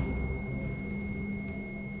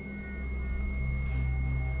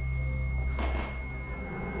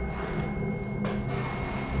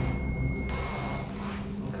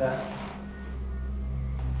 okay.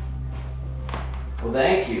 Well,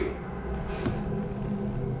 thank you.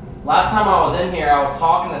 Last time I was in here, I was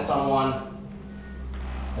talking to someone,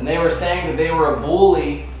 and they were saying that they were a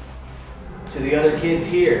bully to the other kids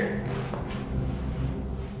here.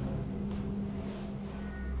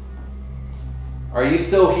 Are you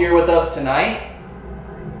still here with us tonight?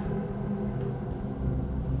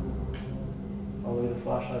 Oh, look at the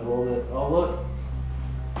flashlight a little bit. Oh, look.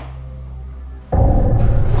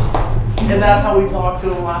 And that's how we talked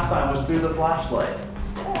to him last time, was through the flashlight.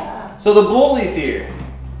 Yeah. So the bully's here.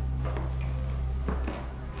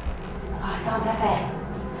 Oh, I found that bag.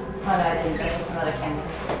 Oh, no, I didn't. That was another camera.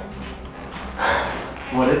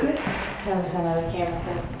 What is it? That was another camera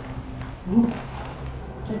thing.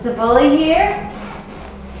 Is the bully here?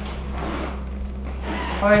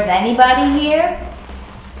 Or is anybody here?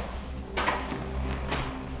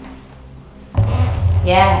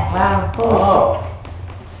 Yeah, wow, cool. Oh.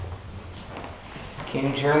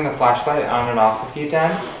 Can you turn the flashlight on and off a few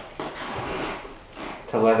times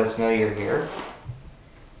to let us know you're here?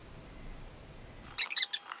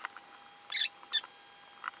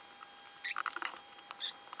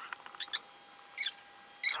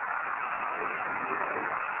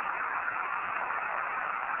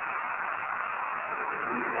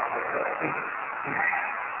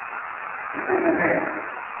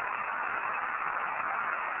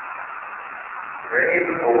 Bring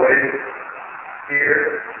the boys here,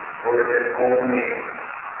 or is it only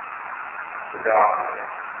the doctor?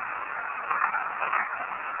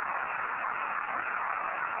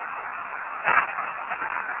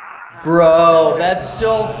 Bro, that's so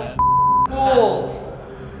cool.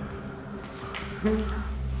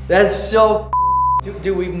 That's so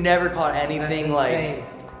dude, we've never caught anything like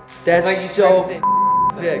that's like so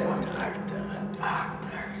sick.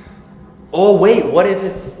 Oh wait, what if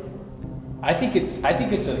it's I think it's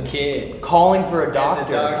a kid calling for a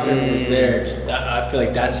doctor. And the doctor was there. Just I feel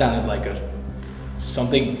like that sounded like a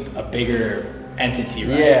bigger entity,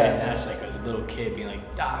 right? Yeah. And that's like a little kid being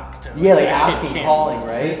like, doctor. Yeah, like that asking, kid calling,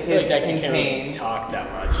 right? I feel like that kid can't really talk that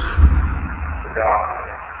much. The doctor.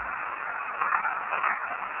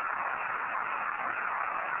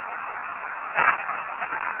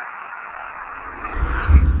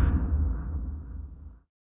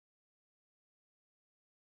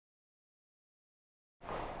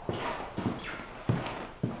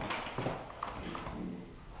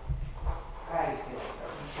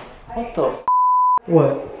 What the f?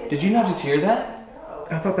 What? Did you not just hear that?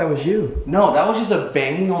 I thought that was you. No, that was just a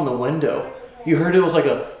banging on the window. You heard it was like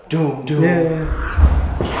a doom, doom. Yeah.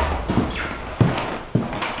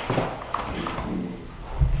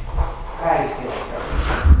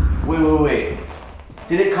 Wait.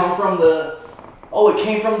 Did it come from the... Oh, it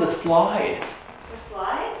came from the slide. The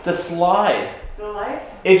slide? The slide. The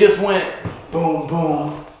lights? It just went boom,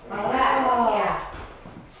 boom. Yeah.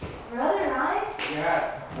 Really, Ryan?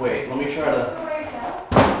 Yes. Wait, let me try to...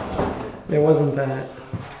 It wasn't that.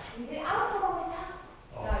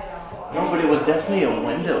 No, but it was definitely a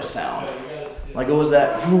window sound. Like it was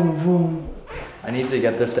that boom, boom. I need to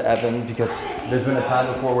get this to Evan because there's been a time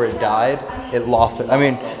before where it died, it lost it. I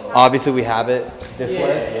mean, obviously we have it this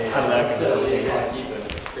way.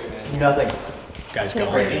 Nothing. Guys, go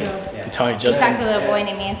already. I'm telling you, just Talked to a little boy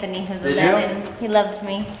named Anthony who's 11. He loved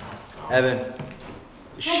me. Evan.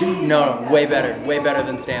 No, way better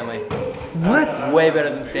than Stanley. What? Way better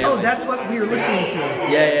than Stanley. Oh, that's what we were listening to.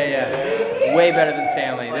 Yeah. Way better than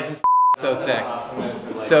Stanley. This is so sick.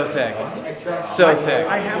 So sick. So sick.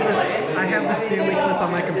 I have the Stanley clip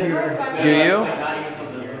on my computer. Do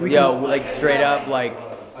you? Yo, like straight up, like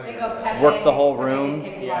worked the whole room,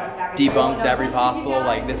 debunked every possible.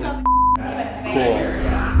 Like this is cool.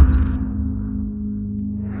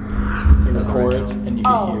 It records and you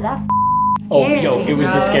can hear. That's Oh, yo, it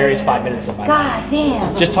was the scariest 5 minutes of my life. God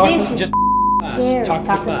damn. Just talk to Scary. Talk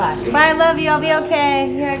to class. Bye, I love you. I'll be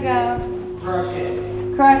okay. Here I go.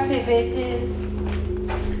 Crush it, bitches.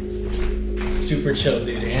 Super chill,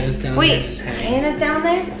 dude. Anna's down there Wait, just hanging. Anna's down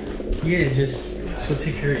there? Yeah, she'll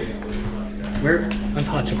take care of you. We're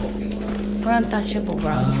untouchable. We're untouchable,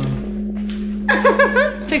 bro.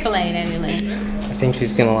 Pick a lane, any lane. I think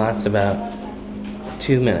she's gonna last about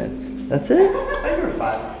 2 minutes. That's it? I give her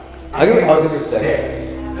 5. I'll give her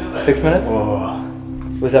 6. 6 minutes? Whoa.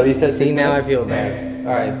 Was that what you said? See, now I feel bad.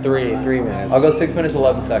 Alright, 3 minutes. I'll go 6 minutes,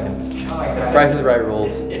 11 seconds. Price is Right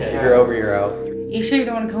rules. If you're over, you're out. You sure you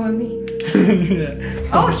don't want to come with me?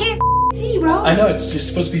 Yeah. Oh, I can't see, bro. I know, it's just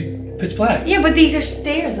supposed to be pitch black. Yeah, but these are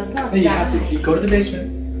stairs. That's not You have to go to the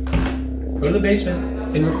basement. Go to the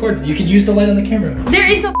basement and record. You could use the light on the camera. There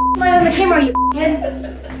is no light on the camera, you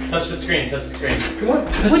head. Touch the screen, touch the screen. Come on.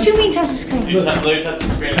 What do you mean touch the screen? You literally touch the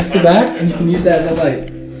screen. Touch the back and you can use that as a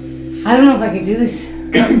light. I don't know if I can do this.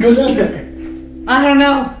 Go down there. I don't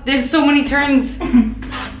know. There's so many turns.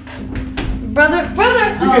 Brother.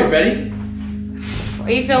 You're good, ready?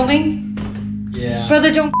 Are you filming? Yeah.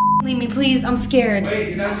 Brother, don't leave me, please. I'm scared. Wait,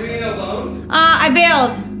 you're not doing it alone? I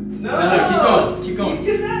bailed. No. Keep going.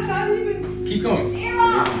 You're not even. Keep going.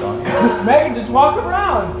 Megan, just walk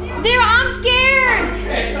around. There, I'm scared.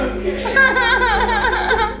 Okay.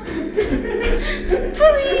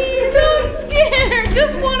 Please, I'm scared.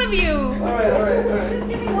 Just one of you. All right. Just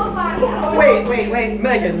give me one body. Wait,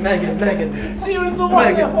 Megan. She was the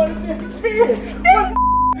one that wanted to experience.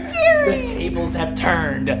 Scary. The tables have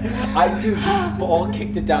turned. You ball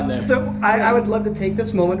kicked it down there. So I would love to take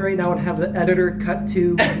this moment right now and have the editor cut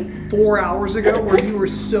to 4 hours ago where you were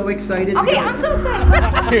so excited. Okay, I'm so excited.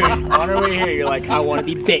 Dude, on our way here, you're like, I want to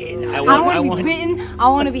be bitten. I want to be bitten. I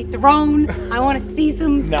want to be thrown. I want to see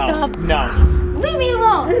some stuff. No. Leave me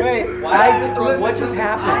alone. Wait, what just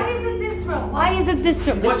happened? Why is it this room? Why is it this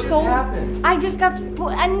room? What just happened? I just got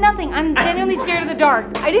nothing. I'm genuinely scared of the dark.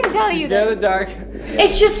 I didn't tell you that. Scared of the dark.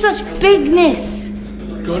 It's just such bigness.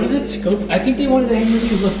 Go to the I think they wanted to hang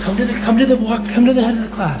with you. Look, come to the head of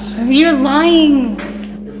the class. You're lying.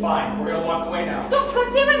 You're fine. We're gonna walk away now.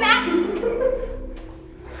 Don't take my mat.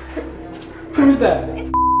 Who's that? It's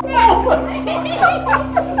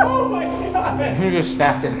Oh my god. You just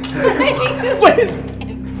snapped it.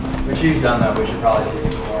 When she's done that, we should probably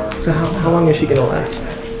do some more. So how long is she gonna last?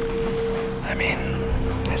 I mean,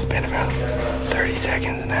 it's been about 30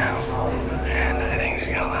 seconds now, and I think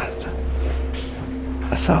she's gonna last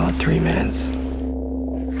a solid 3 minutes.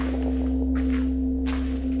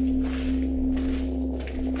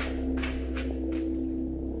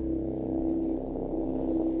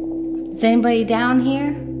 Is anybody down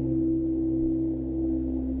here?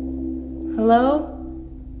 Hello?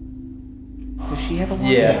 Does she have a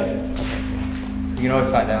watch? Yeah. You can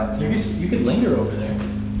always find out. You could linger over there.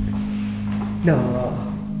 No.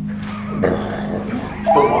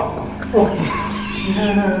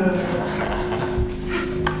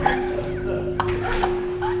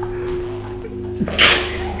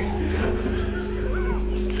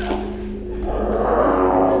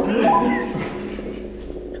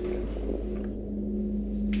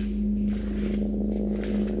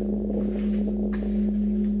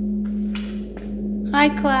 Hi,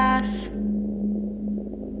 class.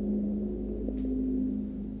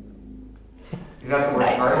 Is that the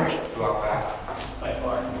worst part? Walk back. By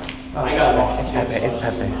far. I got lost. It's Pepe.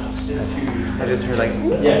 I just heard like.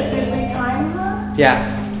 Did we time her? Yeah.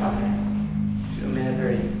 Okay. A minute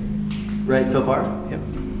 30. Right so far? Yep.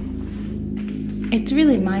 It's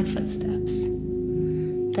really my footsteps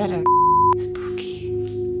that are spooky.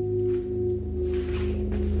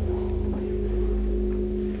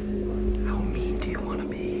 How mean do you want to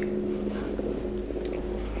be?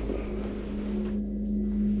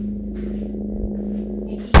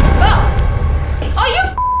 Oh, you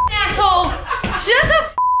asshole! Shut the up!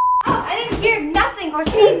 I didn't hear nothing or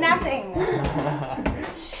see nothing.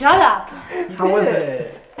 Shut up. How was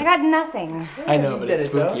it? I got nothing. I know, but it's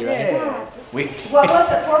spooky, right? Wait. What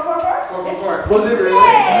was it? 444? Was it really?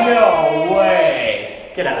 No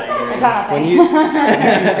way. Get out of here. It's not When nothing. you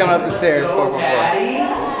just come up the stairs,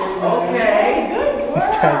 444. Okay, good work. These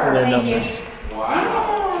guys are their Thank you. numbers.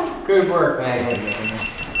 Wow. Good work, Megan.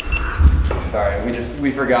 Sorry,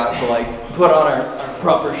 we forgot to like put on our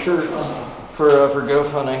proper shirts for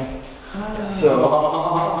ghost hunting. So.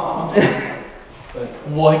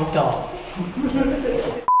 What the?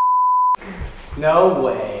 No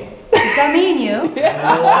way. Does that mean you?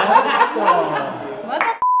 What the?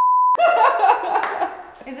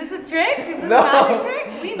 Is this a trick? Is this a magic trick?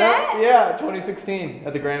 We met? Yeah, 2016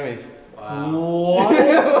 at the Grammys. Wow. What?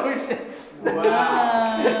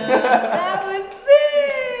 That was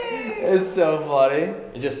sick! It's so funny.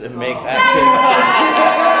 It makes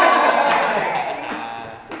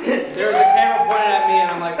There was a camera pointed at me, and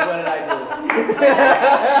I'm like, what did I do?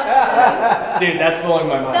 Dude, that's blowing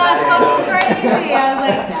my mind. That's fucking crazy. I was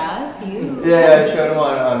like, that's you. Yeah, I showed him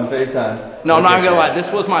on FaceTime. No, I'm not gonna lie.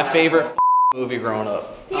 This was my favorite movie growing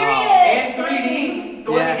up. Period. And 3D.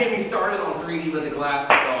 Don't even get me started on 3D with the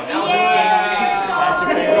glasses on. That's your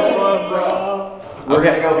favorite one, bro. We're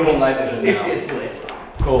gonna go full night vision now. Seriously.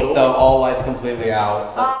 Cool. So all lights completely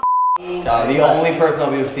out. The only person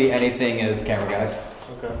that we will see anything is camera guys.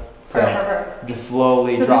 Okay. For her. Just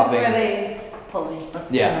slowly So dropping. this is where they pull me.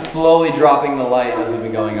 Let's Yeah, slowly dropping the light as we've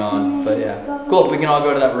been going on. But yeah, cool. We can all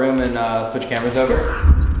go to that room and switch cameras over.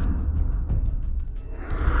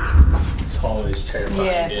 It's always terrifying.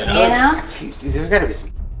 Yeah. Anna? There's gotta be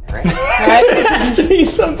some, right? There has to be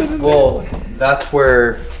something. Well, that's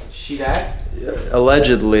where She died?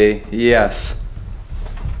 allegedly, yes.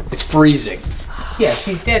 It's freezing. Yeah,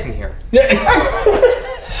 she's dead in here.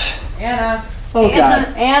 Anna. Oh God.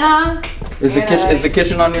 Anna. Is the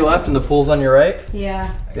kitchen on your left and the pool's on your right?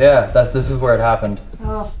 Yeah. Yeah, this is where it happened.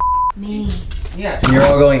 Oh, me. Yeah. And you're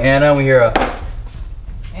all going Anna, and we hear a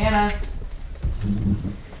Anna.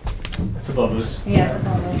 It's above us. Yeah, it's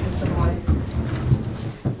almost it's the voice.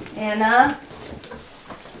 Anna.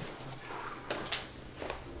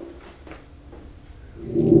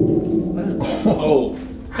 Oh,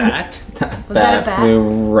 bat? Was that a bat? Flew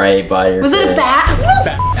right by your Was it a face.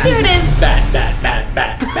 bat? Here it is.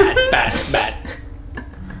 Bat.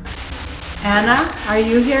 Anna, are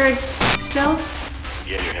you here still?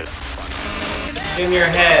 In your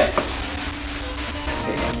head.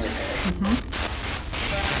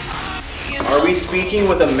 Are we speaking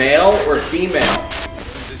with a male or female?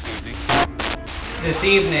 This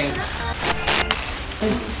evening.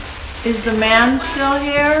 Is the man still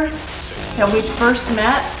here that we first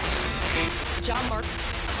met?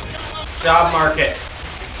 Job market.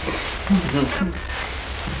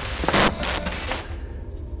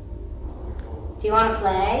 Do you want to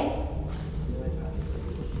play?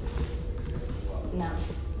 No.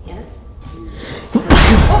 Yes?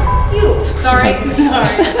 Oh, you! Sorry.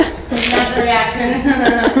 Sorry. Not the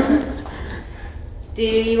reaction. Do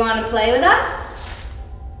you want to play with us?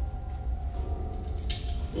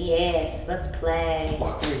 Yes, let's play.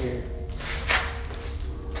 walk over here.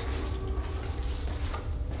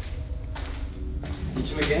 Teach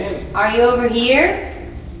him a game. Are you over here?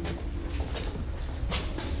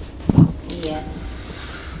 Yes.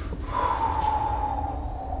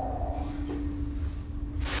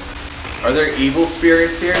 Are there evil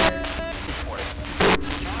spirits here?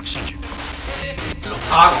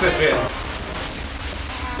 Oxygen.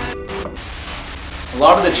 A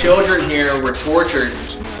lot of the children here were tortured.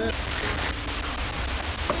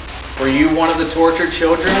 Were you one of the tortured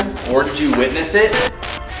children, or did you witness it?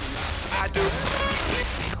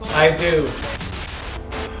 I do.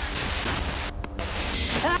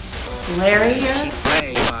 Larry here?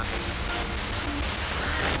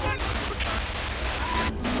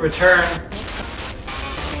 Return.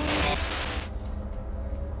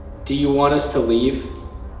 Do you want us to leave?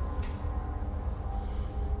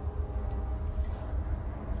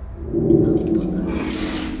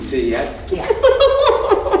 Say yes. Yeah.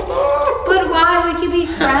 But why? We could be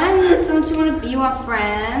friends. Don't you want to be our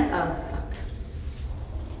friend? Oh, fuck.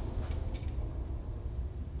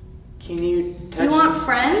 Can you touch? Do you want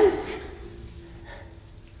friends?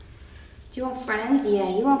 Do you want friends? Yeah,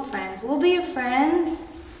 you want friends. We'll be your friends.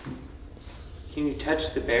 Can you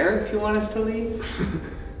touch the bear if you want us to leave?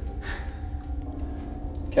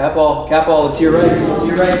 Cat ball, it's to your right.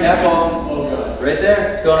 You're right, cat ball. Oh god. Right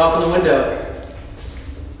there. It's going off in the window.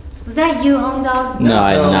 Was that you, home dog? No,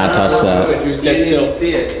 I did not touch that. It was dead still.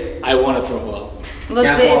 See it. I want to throw a ball. Look,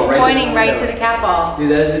 Cat it's ball, right pointing in the right window. to the cat ball. Dude,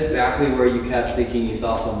 that's exactly where you kept thinking you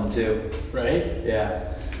saw someone too. Right?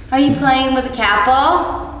 Yeah. Are you playing with a cat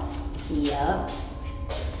ball? Yup.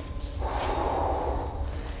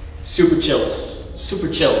 Super chills. Super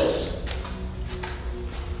chills.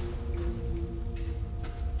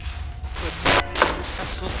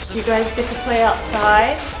 You guys get to play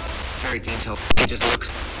outside? Very detailed. It just looks.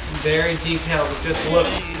 Very detailed. It just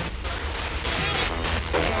looks.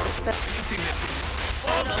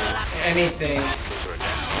 Anything.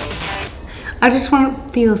 I just want to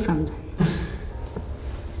feel something.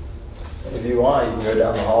 If you want, you can go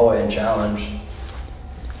down the hallway and challenge.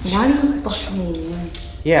 Why do you fuck me?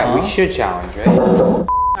 Yeah, we should challenge, right?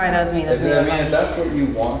 Sorry, that was me. That was me. I mean, if that's what you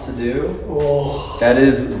want to do, Oh. that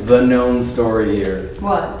is the known story here.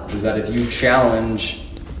 What? Is that if you challenge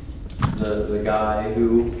the guy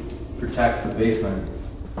who protects the basement,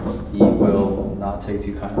 he will not take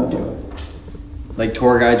too kindly to it. Like,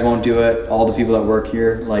 tour guides won't do it. All the people that work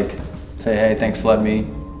here, like, say, hey, thanks for letting me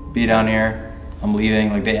be down here. I'm leaving.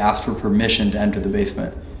 Like, they ask for permission to enter the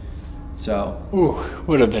basement. So. Ooh,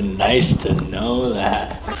 would have been nice to know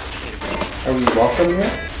that. Are we welcome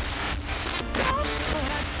here?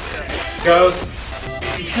 Ghosts.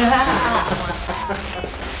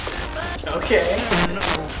 Okay.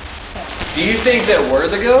 Do you think that we're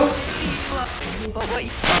the ghosts?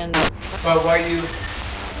 But what you...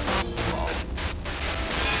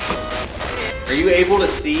 Are you able to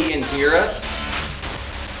see and hear us?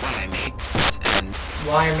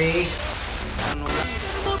 Why me?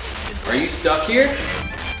 Are you stuck here?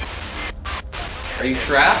 Are you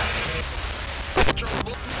trapped?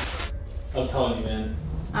 I'm telling you, man.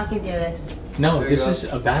 I can do this. No, this is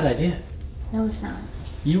a bad idea. No, it's not.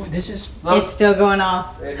 This is. It's still going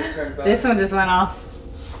off. It just turned back. This one just went off.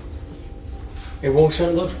 It won't show.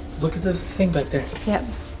 Look at the thing back there. Yep.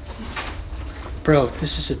 Bro,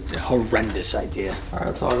 this is a horrendous idea. All right,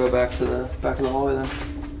 let's all go back to the back of the hallway then.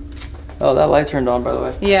 Oh, that light turned on, by the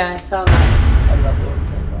way. Yeah, I saw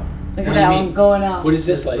that. Look at that one going off. What is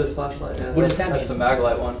this light? This flashlight. Yeah, What does that mean? That's the mag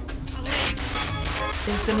light one.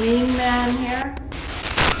 Is the mean man here?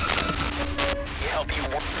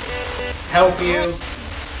 Help you.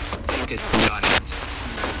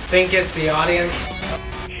 Think it's the audience.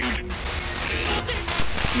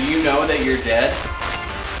 Do you know that you're dead?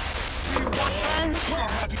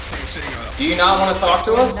 Do you not want to talk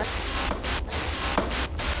to us?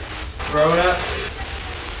 Grown up.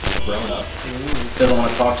 Grown up. Doesn't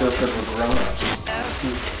want to talk to us because we're grown ups.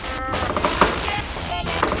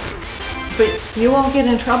 But you won't get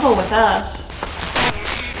in trouble with us.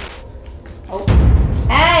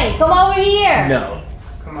 Hey, come over here. No.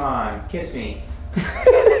 Come on, kiss me.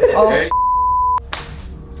 Oh.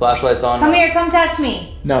 Flashlight's on. Come here, come touch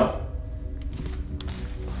me. No.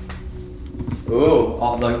 Ooh,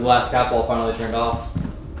 the last cap all finally turned off.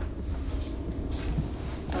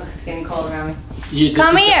 Oh, it's getting cold around me. This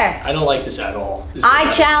Come is- here. I don't like this at all. This is I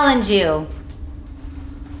bad. challenge you.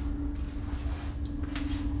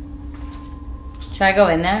 Should I go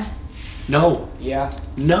in there? No. Yeah.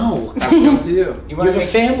 No. What to do? You have a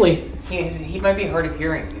family. He might be hard of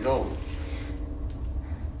hearing. He's old.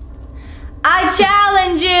 I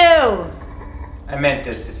challenge you. I meant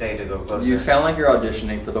this to say to go closer. You sound like you're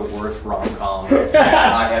auditioning for the worst rom-com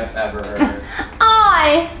I have ever heard.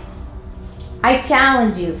 I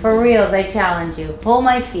challenge you. For reals, I challenge you. Pull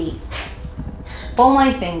my feet. Pull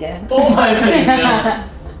my finger. Pull my finger.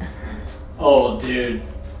 Oh, dude.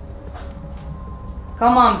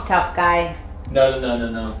 Come on, tough guy.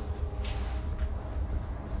 No.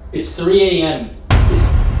 It's 3 a.m.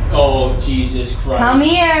 Oh, Jesus Christ. Come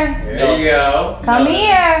here. There you go. Come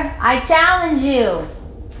here. I challenge you.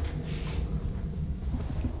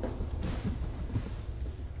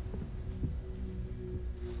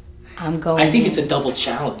 I'm going. I think it's a double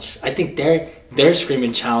challenge. I think they're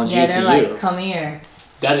screaming challenge Yeah, you they're to like, you. come here.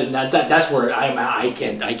 That's where I'm at. I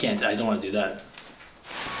can't. I don't want to do that.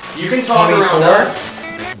 You can talk around us.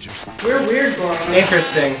 We're weird, boy.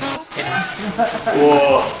 Interesting.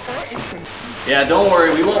 Whoa. Yeah, don't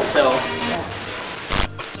worry, we won't tell.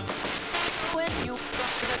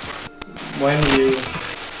 When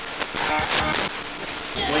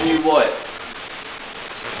you what?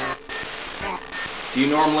 Do you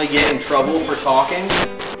normally get in trouble for talking?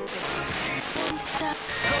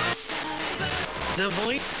 The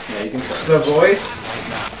voice. Yeah, you can try. The voice.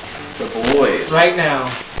 The boys. Right now.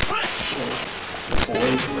 The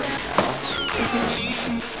boys right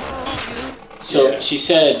now. So she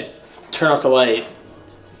said, turn off the light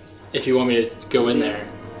if you want me to go in there.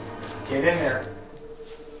 Get in there.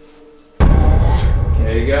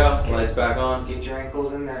 There you go. Lights back on. Get your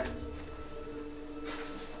ankles in there.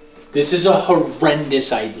 This is a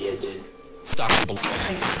horrendous idea, dude.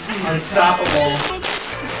 Unstoppable.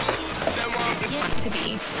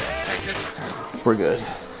 We're good.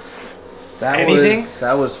 Anything?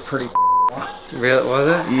 That was pretty. Really? Was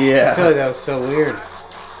it? Yeah. I feel like that was so weird.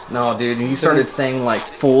 No, dude, he started saying like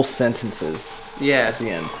full sentences Yeah. at the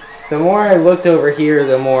end. The more I looked over here,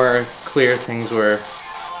 the more clear things were.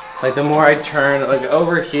 Like the more I turned, like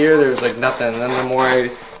over here, there was like nothing. And then the more I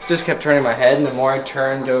just kept turning my head, and the more I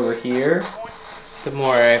turned over here, the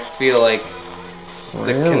more I feel like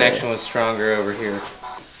the connection was stronger over here.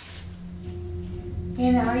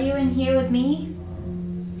 And are you in here with me?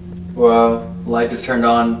 Well, light just turned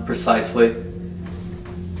on precisely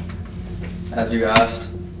as you asked.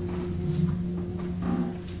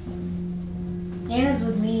 Anna's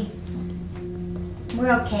with me.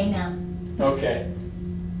 We're okay now. Okay.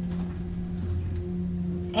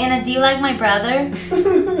 Anna, do you like my brother? Do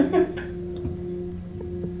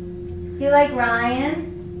you like Ryan?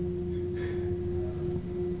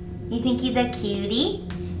 You think he's a cutie?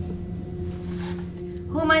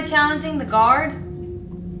 Who am I challenging? The guard?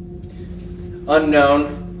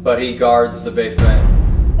 Unknown, but he guards the basement.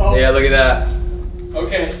 Oh. Yeah, look at that.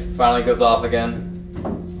 Okay. Finally goes off again.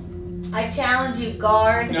 I challenge you,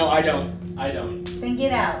 guard. No, I don't. I don't. Then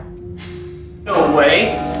get out. No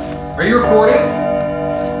way. Are you recording?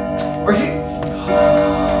 Are you?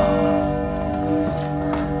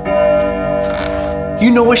 You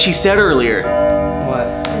know what she said earlier. What?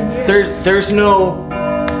 There's no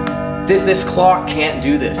This clock can't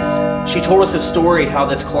do this. She told us a story how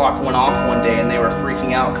this clock went off one day and they were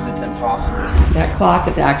freaking out because it's impossible. That clock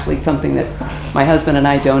is actually something that my husband and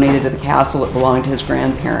I donated to the castle. It belonged to his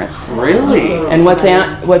grandparents. Really? And what's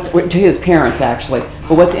to his parents actually.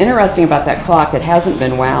 But what's interesting about that clock, it hasn't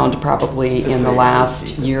been wound probably in the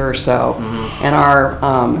last year or so. And our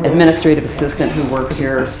administrative assistant who works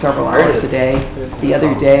here several hours a day, the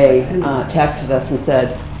other day texted us and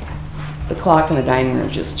said, the clock in the dining room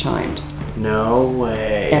just chimed. No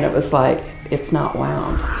way. And it was like, it's not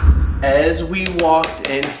wound. As we walked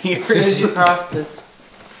in here. As soon as you cross this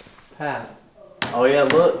path. Oh yeah,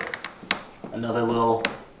 look. Another little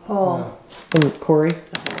hole. And Corey?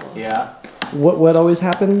 Yeah. What always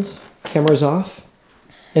happens? Camera's off.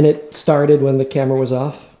 And it started when the camera was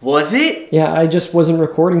off. Was it? Yeah, I just wasn't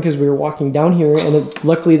recording because we were walking down here, and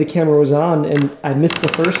luckily the camera was on, and I missed the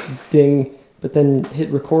first ding, but then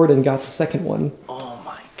hit record and got the second one. Oh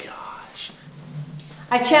my gosh.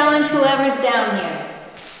 I challenge whoever's down here.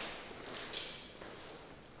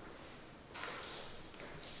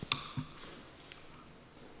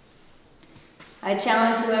 I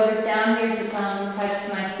challenge whoever's down here to come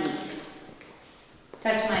touch my feet.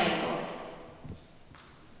 Touch my ankles.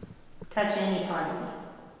 Touch any part of me.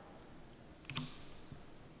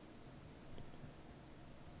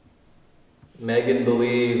 Meghan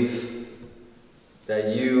believes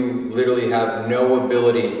that you literally have no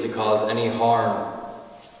ability to cause any harm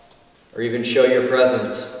or even show your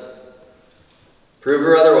presence. Prove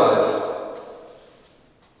her otherwise.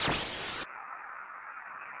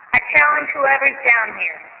 I challenge whoever's down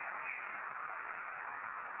here.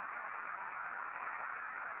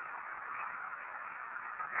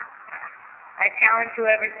 I challenge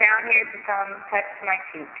whoever's down here to come touch my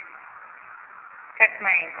feet. Touch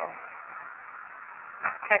my ankle.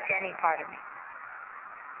 Touch any part of me.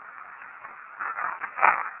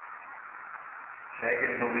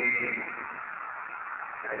 Meghan believes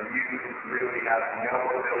that you really have no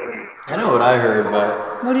ability. I know what I heard,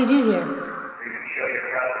 but What did you hear? You can show your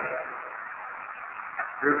presence.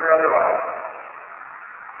 Prove her otherwise.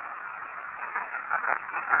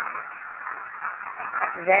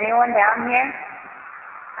 Is anyone down here?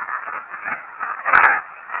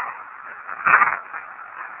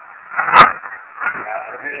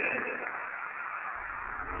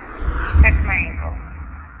 Touch my ankle.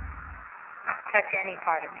 Touch any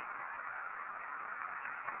part of me.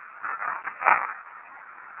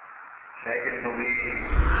 Meghan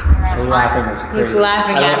believes. The laughing was crazy. He's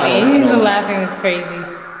laughing at me. The laughing was crazy.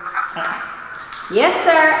 Yes,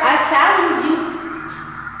 sir. I challenge you.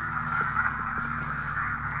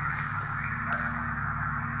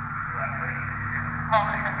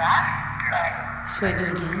 Should I do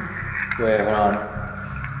it again? wait, hold on.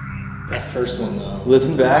 That first one though.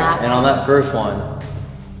 Listen back, and on that first one,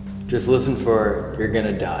 just listen for "You're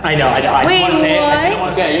gonna die." I know. I don't want to say it. I don't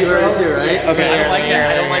want to say it. Okay, you heard it too, right? Okay, I don't like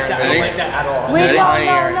that. I don't like that. I don't like that at all. Wait, no,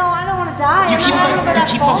 I don't want to die. You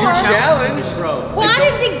keep on your challenge, bro. Well, I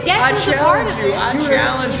didn't think death was a part of it. I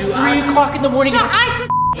challenge you. 3 o'clock in the morning. Shut, I said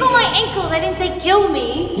on my ankles. I didn't say kill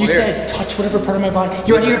me. You said touch whatever part of my body.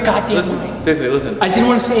 You're out of your goddamn mind. Seriously, listen. I didn't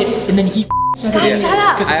want to say it, and then he said it. Shut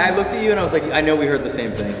up. I looked at you and I was like, I know we heard the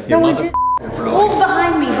same thing. No, we didn't. Hold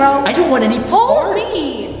behind me, bro. I don't want any Hold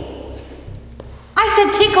me. I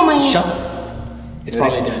said tickle my ankles. Shut up. It's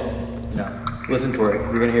probably dead. No. Listen for it.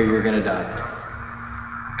 You're gonna hear "You're gonna die."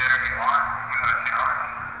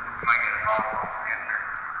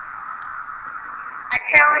 I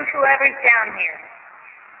challenge whoever's down here.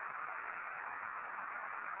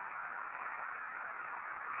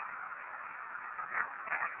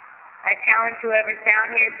 I challenge whoever's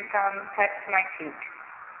down here to come touch my feet.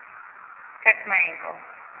 Touch my ankle.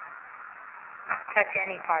 Touch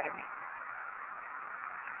any part of me.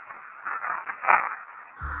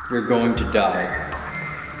 You're going to die.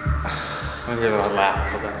 I'm gonna give it a laugh.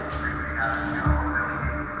 Hold on.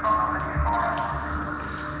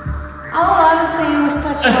 All I was saying was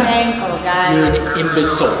touch my ankle, guys. You're an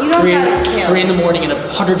imbecile. You don't gotta kill. 3 in the morning and a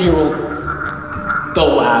 100-year-old. The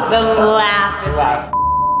laugh. The laugh is laugh.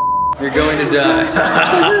 You're going to die.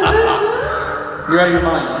 You're out of your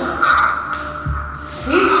mind.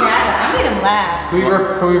 He's chatting. I made him laugh.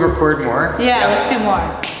 Can we record more? Yeah, let's do more.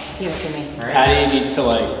 Give it to me. Patty needs to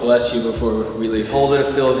like bless you before we leave. Hold it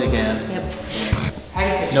as still as you can.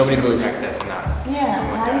 Yep. Nobody move. Like this, no. Yeah,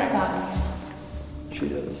 Patty's stopping. She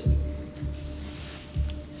does.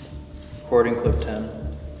 Recording clip 10.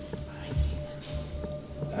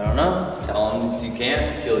 I don't know. Tell him you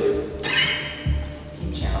can't, kill you.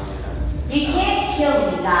 You can't kill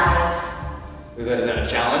me, guys. Is that a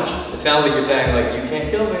challenge? It sounds like you're saying like you can't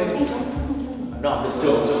kill me. No, I'm just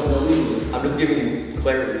Nobody I'm just giving you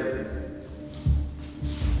clarity.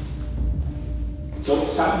 So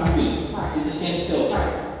stop moving. Sorry. You just stand still.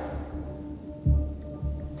 Sorry.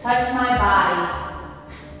 Touch my body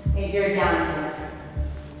if you're down here.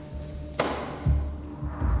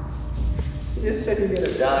 You just said you're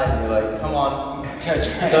gonna die and you're like, come on. Touch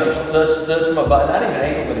my body. Not even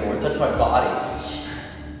ankles anymore. Touch my body.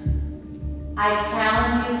 I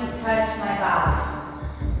challenge you to touch my body.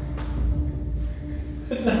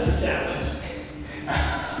 It's not a challenge.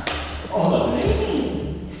 Hold on.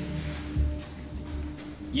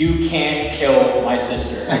 You can't kill my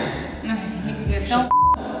sister.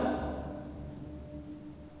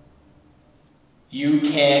 You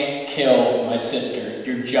can't kill my sister.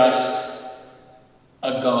 You're just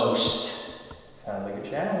a ghost. Sounds like a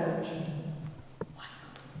challenge.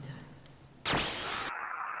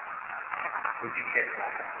 Would you kiss me?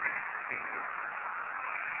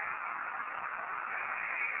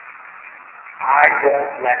 I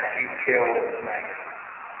won't let you kill Meghan.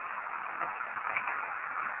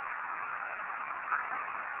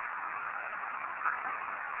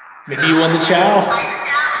 Maybe you won the chow.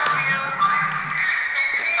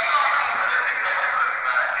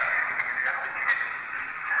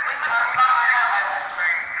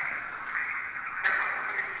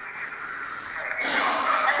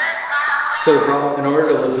 So, bro, in order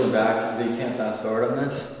to listen back, you can't fast forward on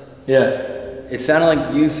this? Yeah. It sounded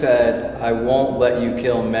like you said, I won't let you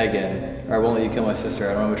kill Meghan, or I won't let you kill my sister.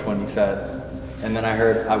 I don't know which one you said. And then I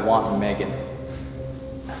heard, I want Meghan.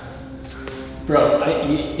 Bro,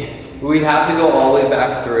 we have to go all the way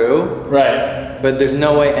back through. Right. But there's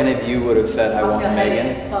no way any of you would have said, I want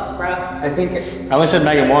Meghan. I think I only said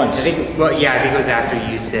Meghan once. I think, well, yeah, I think it was after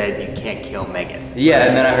you said you can't kill Meghan. Yeah,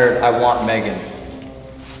 and then I heard, I want Meghan.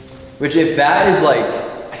 Which, if that is like,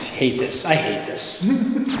 I hate this. I hate this.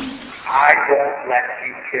 I won't let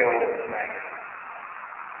you kill Meghan.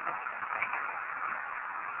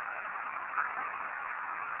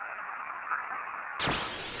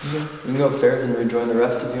 you can go upstairs and rejoin the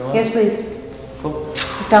rest if you want. Yes, please. Cool.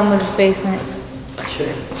 I'm done with this basement.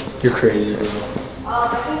 Okay. You're crazy, bro.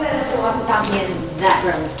 I think that the walkie-talkie in that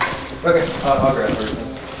room. Okay, I'll grab everything.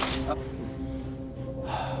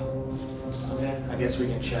 Okay, I guess we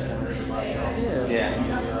can check on everybody else. Yeah.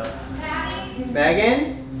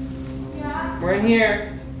 Meghan? Yeah? We're in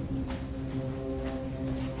here.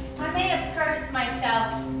 I may have cursed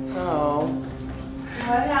myself. Oh.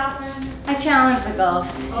 What happened? I challenged the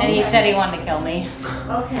ghost, and he said he wanted to kill me.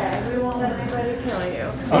 Okay, we won't let anybody kill you.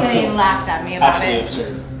 And then he laughed at me about Absolutely it.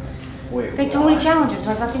 absurd. Wait, They told me to challenge him,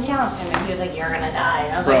 so I fucking challenged him, and he was like, "You're gonna die."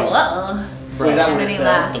 And I was Bro. like, "Uh-oh." Bro. And then he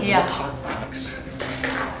laughed. Yeah.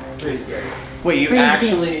 Pretty scary. Wait, you Crazy.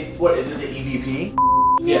 actually, what, is it the EVP?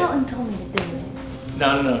 Yeah. Elton told me to do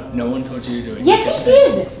it. No one told you to do it. Yes, he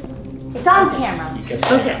did. It's on camera. You kept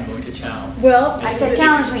saying, I'm going to chow. Well, I said,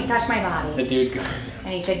 "Challenge me, touch my body." The dude go.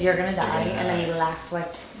 And he said, "You're gonna die," and then he laughed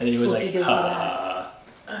like. And he was like, Scooby-Doo ha.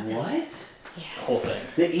 What? The whole thing.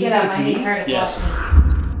 The Get out, my knee EVP? hurt. Yes.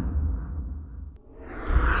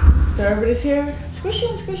 So everybody's here? Squish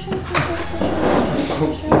in, squish in, squish in,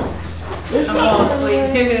 squish in. I'm all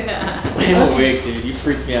asleep. I'm awake, dude. You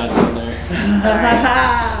freaked me out down there.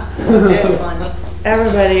 This one.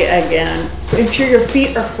 Everybody again, make sure your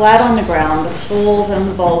feet are flat on the ground, the soles and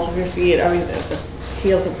the balls of your feet, the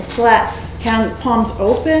heels are flat. Palms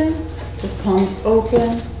open, just palms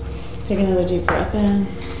open. Take another deep breath in.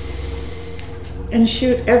 And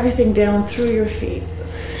shoot everything down through your feet.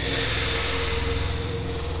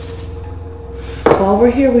 While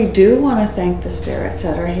we're here, we do want to thank the spirits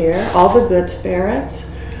that are here, all the good spirits.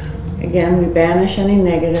 Again, we banish any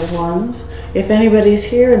negative ones. If anybody's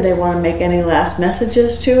here and they want to make any last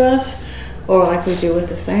messages to us, or like we do with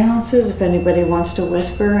the seances, if anybody wants to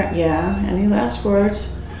whisper, yeah, any last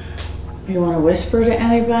words? You want to whisper to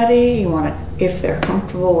anybody? You want to, if they're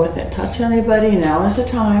comfortable with it, touch anybody? Now is the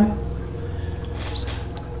time.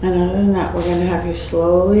 And other than that, we're going to have you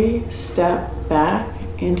slowly step back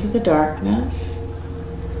into the darkness.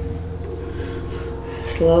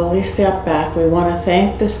 Slowly step back. We want to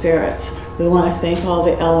thank the spirits. We want to thank all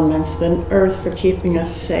the elements, the earth for keeping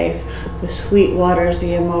us safe, the sweet waters,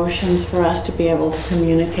 the emotions for us to be able to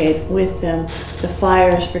communicate with them, the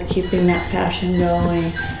fires for keeping that passion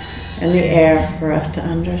going, and the air for us to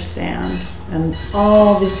understand, and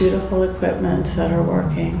all these beautiful equipments that are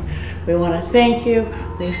working. We want to thank you.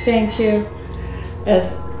 We thank you as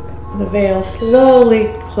the veil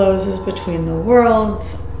slowly closes between the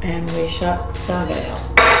worlds and we shut the veil.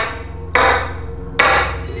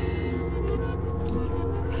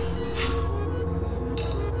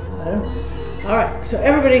 All right, so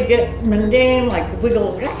everybody get mundane, like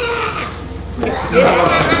wiggle.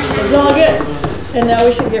 It's all good. And now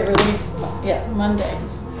we should get ready, Monday.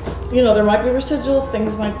 You know, there might be residual,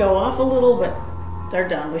 things might go off a little, but they're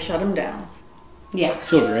done. We shut them down. Yeah.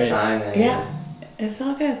 Feel great. Yeah, it's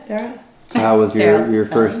all good. They're How was your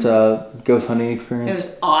first ghost hunting experience? It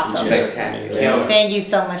was awesome. Spectacular. Thank you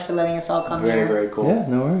so much for letting us all come here. Very cool. Yeah,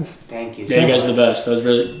 no worries. Thank you. Yeah, you guys are the best. That was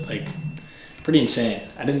really pretty insane.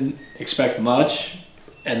 I didn't expect much,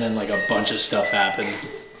 and then a bunch of stuff happened.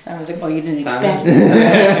 So I was like, well, you didn't expect.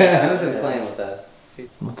 I wasn't playing with us.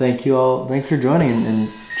 Well, thank you all. Thanks for joining and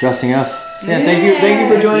trusting us. Yeah, thank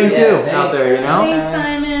you for joining too out there. You know. Thanks,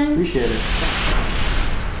 Simon. Appreciate it.